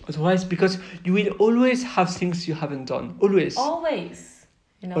 Otherwise, because you will always have things you haven't done. Always,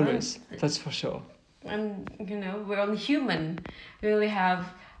 you know. Always. That's for sure. And you know, we're only human. We only have,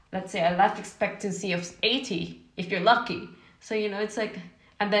 let's say, a life expectancy of 80 if you're lucky. So you know, it's like,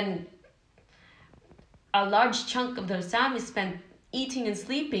 and then a large chunk of those time is spent eating and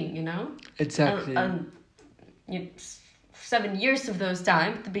sleeping, you know. Exactly. And you, 7 years of those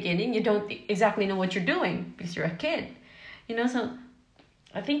time at the beginning, you don't exactly know what you're doing because you're a kid, you know. So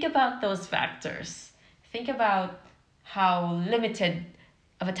I think about those factors. Think about how limited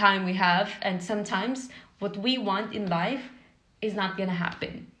of a time we have, and sometimes what we want in life is not gonna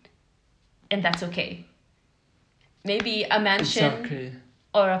happen, and that's okay. Maybe a mansion Exactly.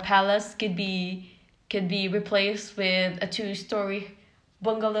 or a palace could be replaced with a 2-story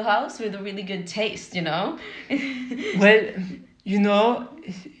bungalow house with a really good taste, you know. Well, you know,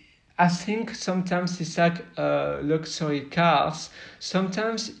 I think sometimes it's like luxury cars.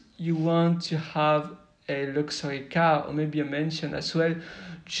 Sometimes you want to have a luxury car or maybe a mansion as well,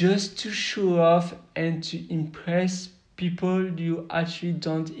 just to show off and to impress people you actually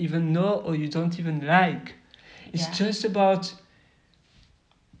don't even know or you don't even like. It's Yeah. just about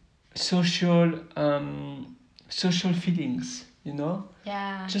social feelings, you know,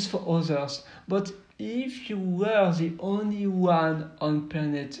 Yeah. just for others. But if you were the only one on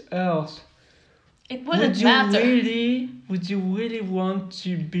planet Earth, It wouldn't matter. would you really want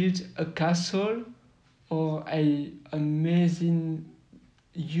to build a castle or a amazing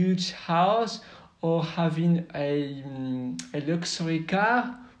huge house or having a luxury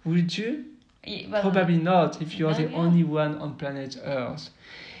car? Would you? Well, Probably not if you are no, the yeah. only one on planet Earth.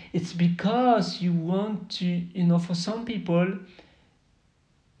 It's because you want to, you know, for some people,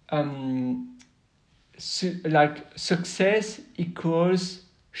 like success equals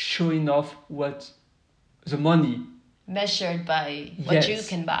showing off what the money. Measured by what you Yes,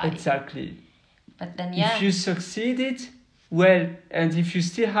 can buy. exactly. But then, yeah. If you succeeded, well, and if you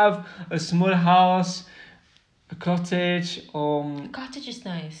still have a small house, a cottage, A cottage is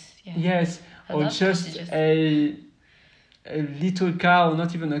nice. Yeah. yes, I or love just cottages. a little car or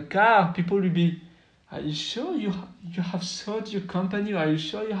not even a car, people will be, are you sure you have sold your company? Are you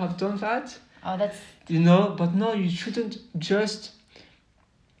sure you have done that? Oh, that's You know, but no, you shouldn't just.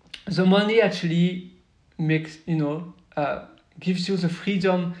 The money actually makes, you know, gives you the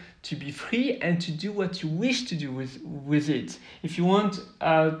freedom to be free and to do what you wish to do with it. If you want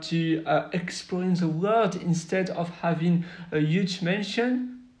to explore in the world instead of having a huge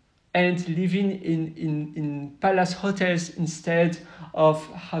mansion and living in palace hotels instead of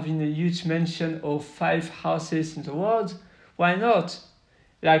having a huge mansion or 5 houses in the world, why not?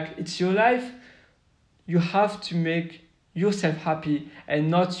 Like, it's your life, you have to make yourself happy and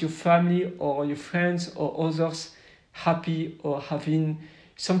not your family or your friends or others happy or having.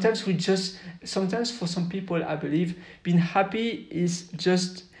 Sometimes for some people, I believe being happy is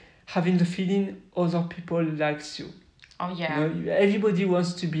just having the feeling other people likes you. oh yeah. You know, everybody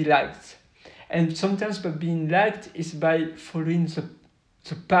wants to be liked, and sometimes by being liked is by following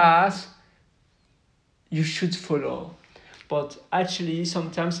the path you should follow. But actually,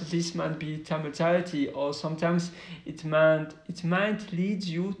 sometimes this might be temporality, or sometimes it might lead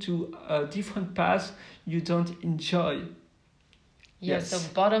you to a different path you don't enjoy. Yeah. Yes. So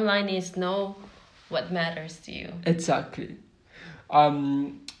bottom line is know what matters to you. Exactly.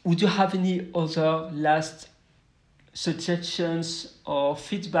 Would you have any other last suggestions or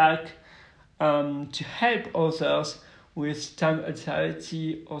feedback to help others with time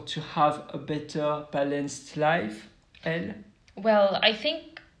anxiety or to have a better balanced life? Elle? Well, I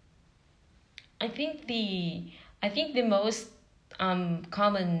think the most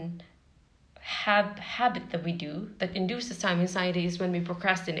common habit that we do that induces time anxiety is when we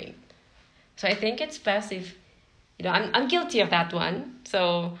procrastinate. So I think it's best if, you know, I'm guilty of that one.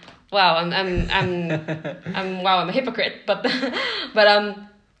 So wow, I'm a hypocrite, but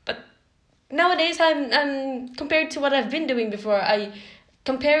but nowadays I'm compared to what I've been doing before. I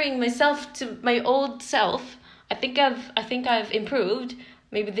comparing myself to my old self. I think I've improved.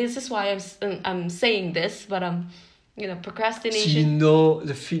 Maybe this is why I'm saying this, but you know, So you procrastination. know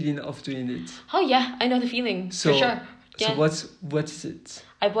the feeling of doing it. Oh yeah, I know the feeling So for sure. so Yeah. what is it?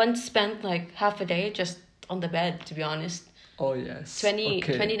 I once spent like half a day just on the bed, to be honest. Oh yes. 20,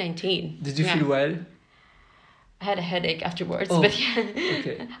 Okay. 2019. Did you Yeah. feel well? I had a headache afterwards, Oh, but yeah,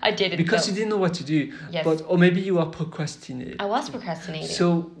 okay. I did it Because though. you didn't know what to do. Yes. But or maybe you are procrastinating. I was procrastinating.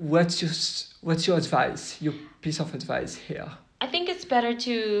 So what's your advice? Your piece of advice here? I think it's better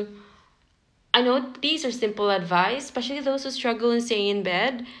to. I know these are simple advice, especially those who struggle in staying in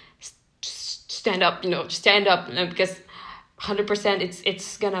bed. Stand up, stand up, because 100%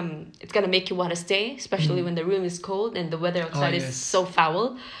 it's gonna make you want to stay, especially when the room is cold and the weather outside is yes. so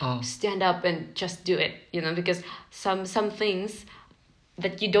foul. Oh. Stand up and just do it, because some things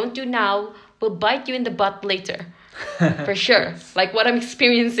that you don't do now will bite you in the butt later. For sure. Like what I'm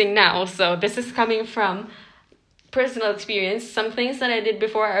experiencing now. So this is coming from personal experience. Some things that I did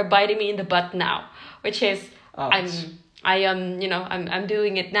before are biting me in the butt now, which is Ouch. I'm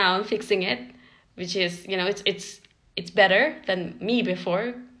doing it now. I'm fixing it, which is it's better than me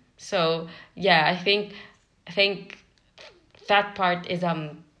before. So yeah, I think that part is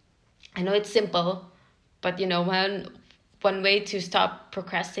I know it's simple, but one way to stop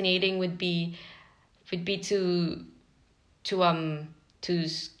procrastinating would be to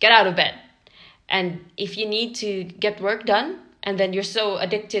get out of bed. And if you need to get work done and then you're so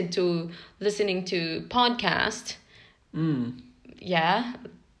addicted to listening to podcast, yeah,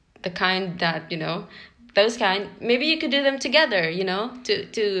 the kind that those kind, maybe you could do them together,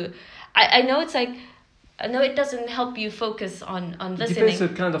 to I know it's like, I know it doesn't help you focus on listening. Depends the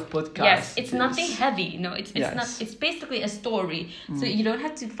kind of podcast. Yes, it's it nothing is. heavy. No, it's Yes. not. It's basically a story, so you don't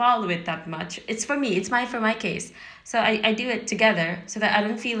have to follow it that much. It's for me. It's for my case. So I do it together so that I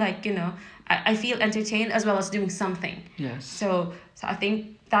don't feel like I feel entertained as well as doing something. Yes. So I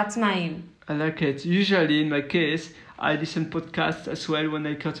think that's my. I like it. Usually in my case, I listen podcasts as well when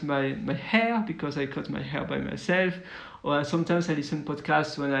I cut my hair, because I cut my hair by myself. Or sometimes I listen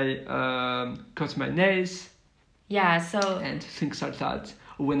podcasts when I cut my nails. Yeah. So. And things like that.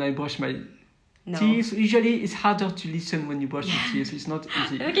 Or when I brush my No. teeth. Usually it's harder to listen when you brush your teeth. It's not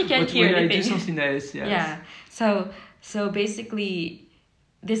easy. Like you can't but hear when anything. I do something else, yes. Yeah. So basically,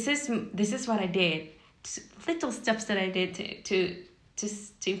 this is what I did. Little steps that I did to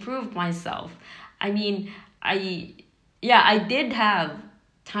improve myself. I mean, I did have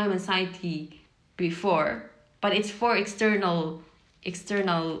time anxiety before, but it's for external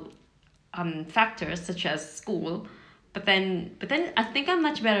factors such as school. But then I think I'm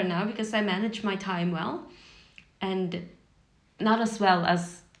much better now because I manage my time well, and not as well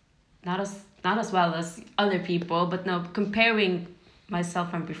as other people, but no, comparing myself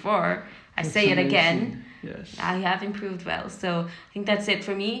from before, I That's say it amazing. again. Yes. I have improved well. So I think that's it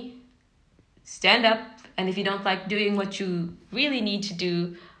for me. Stand up, and if you don't like doing what you really need to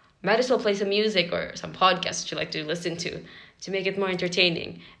do, might as well play some music or some podcasts that you like to listen to make it more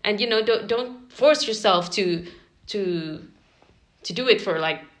entertaining. And don't force yourself to do it for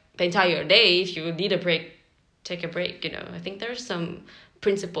like the entire day. If you need a break, take a break. I think there's some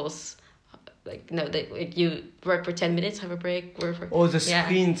principles like that you work for 10 minutes, have a break, work for Or the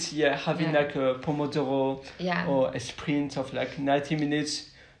sprint, having Yeah. like a Pomodoro Yeah. or a sprint of like 90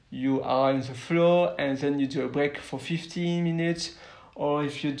 minutes. You are on the floor and then you do a break for 15 minutes. Or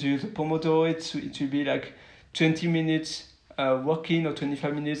if you do the Pomodoro, it will be like 20 minutes working or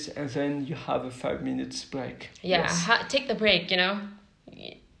 25 minutes, and then you have a 5 minutes break. Yeah, Yes. take the break.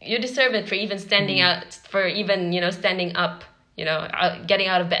 You deserve it for even standing out, for even standing up. Getting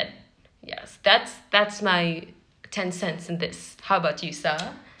out of bed. Yes, that's my 10 cents in this. How about you,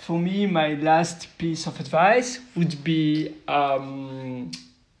 Sarah? For me, my last piece of advice would be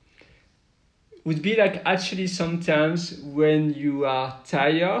like, actually sometimes when you are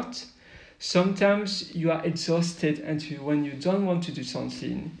tired, sometimes you are exhausted, and when you don't want to do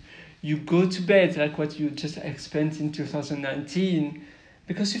something, you go to bed, like what you just experienced in 2019,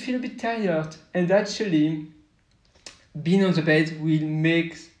 because you feel a bit tired. And actually, being on the bed will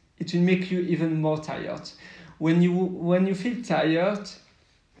make you even more tired. When you feel tired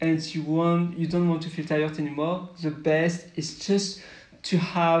and you don't want to feel tired anymore, the best is just to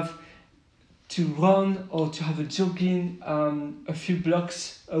run or to have a jogging a few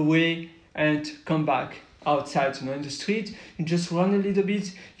blocks away and come back outside, in the street. You just run a little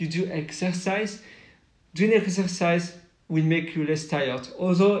bit, you do exercise. Doing exercise will make you less tired.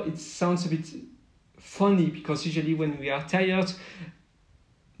 Although it sounds a bit funny, because usually when we are tired,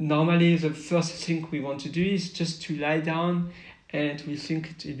 normally the first thing we want to do is just to lie down, and we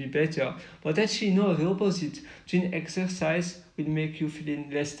think it will be better. But actually, no, the opposite. Doing exercise will make you feeling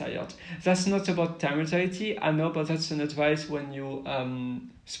less tired. That's not about time anxiety, I know, but that's an advice when you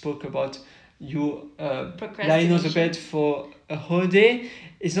spoke about you lying on the bed for a whole day.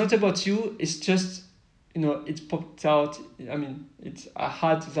 It's not about you, it's just, it popped out. I mean, I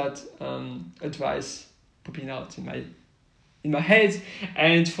had that advice popping out in my head.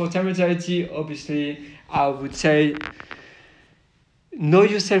 And for time anxiety, obviously, I would say know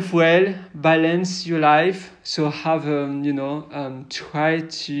yourself well, balance your life. So have try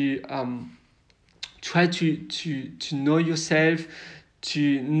to know yourself,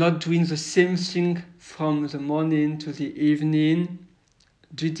 to not doing the same thing from the morning to the evening,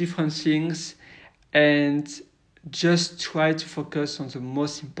 do different things, and just try to focus on the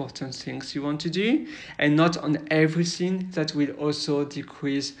most important things you want to do and not on everything. That will also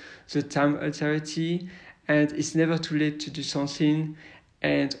decrease the time anxiety. And it's never too late to do something.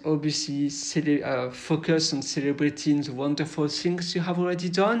 And obviously focus on celebrating the wonderful things you have already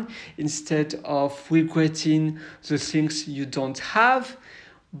done instead of regretting the things you don't have.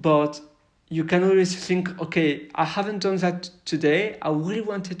 But you can always think, okay, I haven't done that today. I really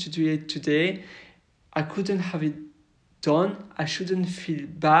wanted to do it today. I couldn't have it done. I shouldn't feel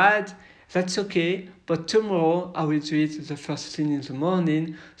bad. That's okay. But tomorrow I will do it the first thing in the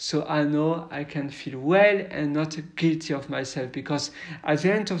morning, so I know I can feel well and not guilty of myself. Because at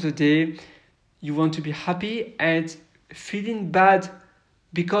the end of the day, you want to be happy, and feeling bad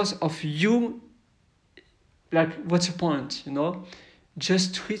because of you, like, what's the point,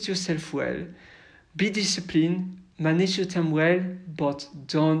 Just treat yourself well. Be disciplined. Manage your time well, but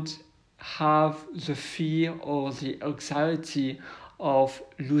don't have the fear or the anxiety of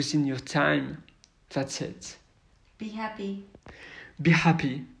losing your time. That's it. Be happy. Be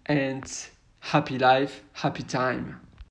happy, and happy life, happy time.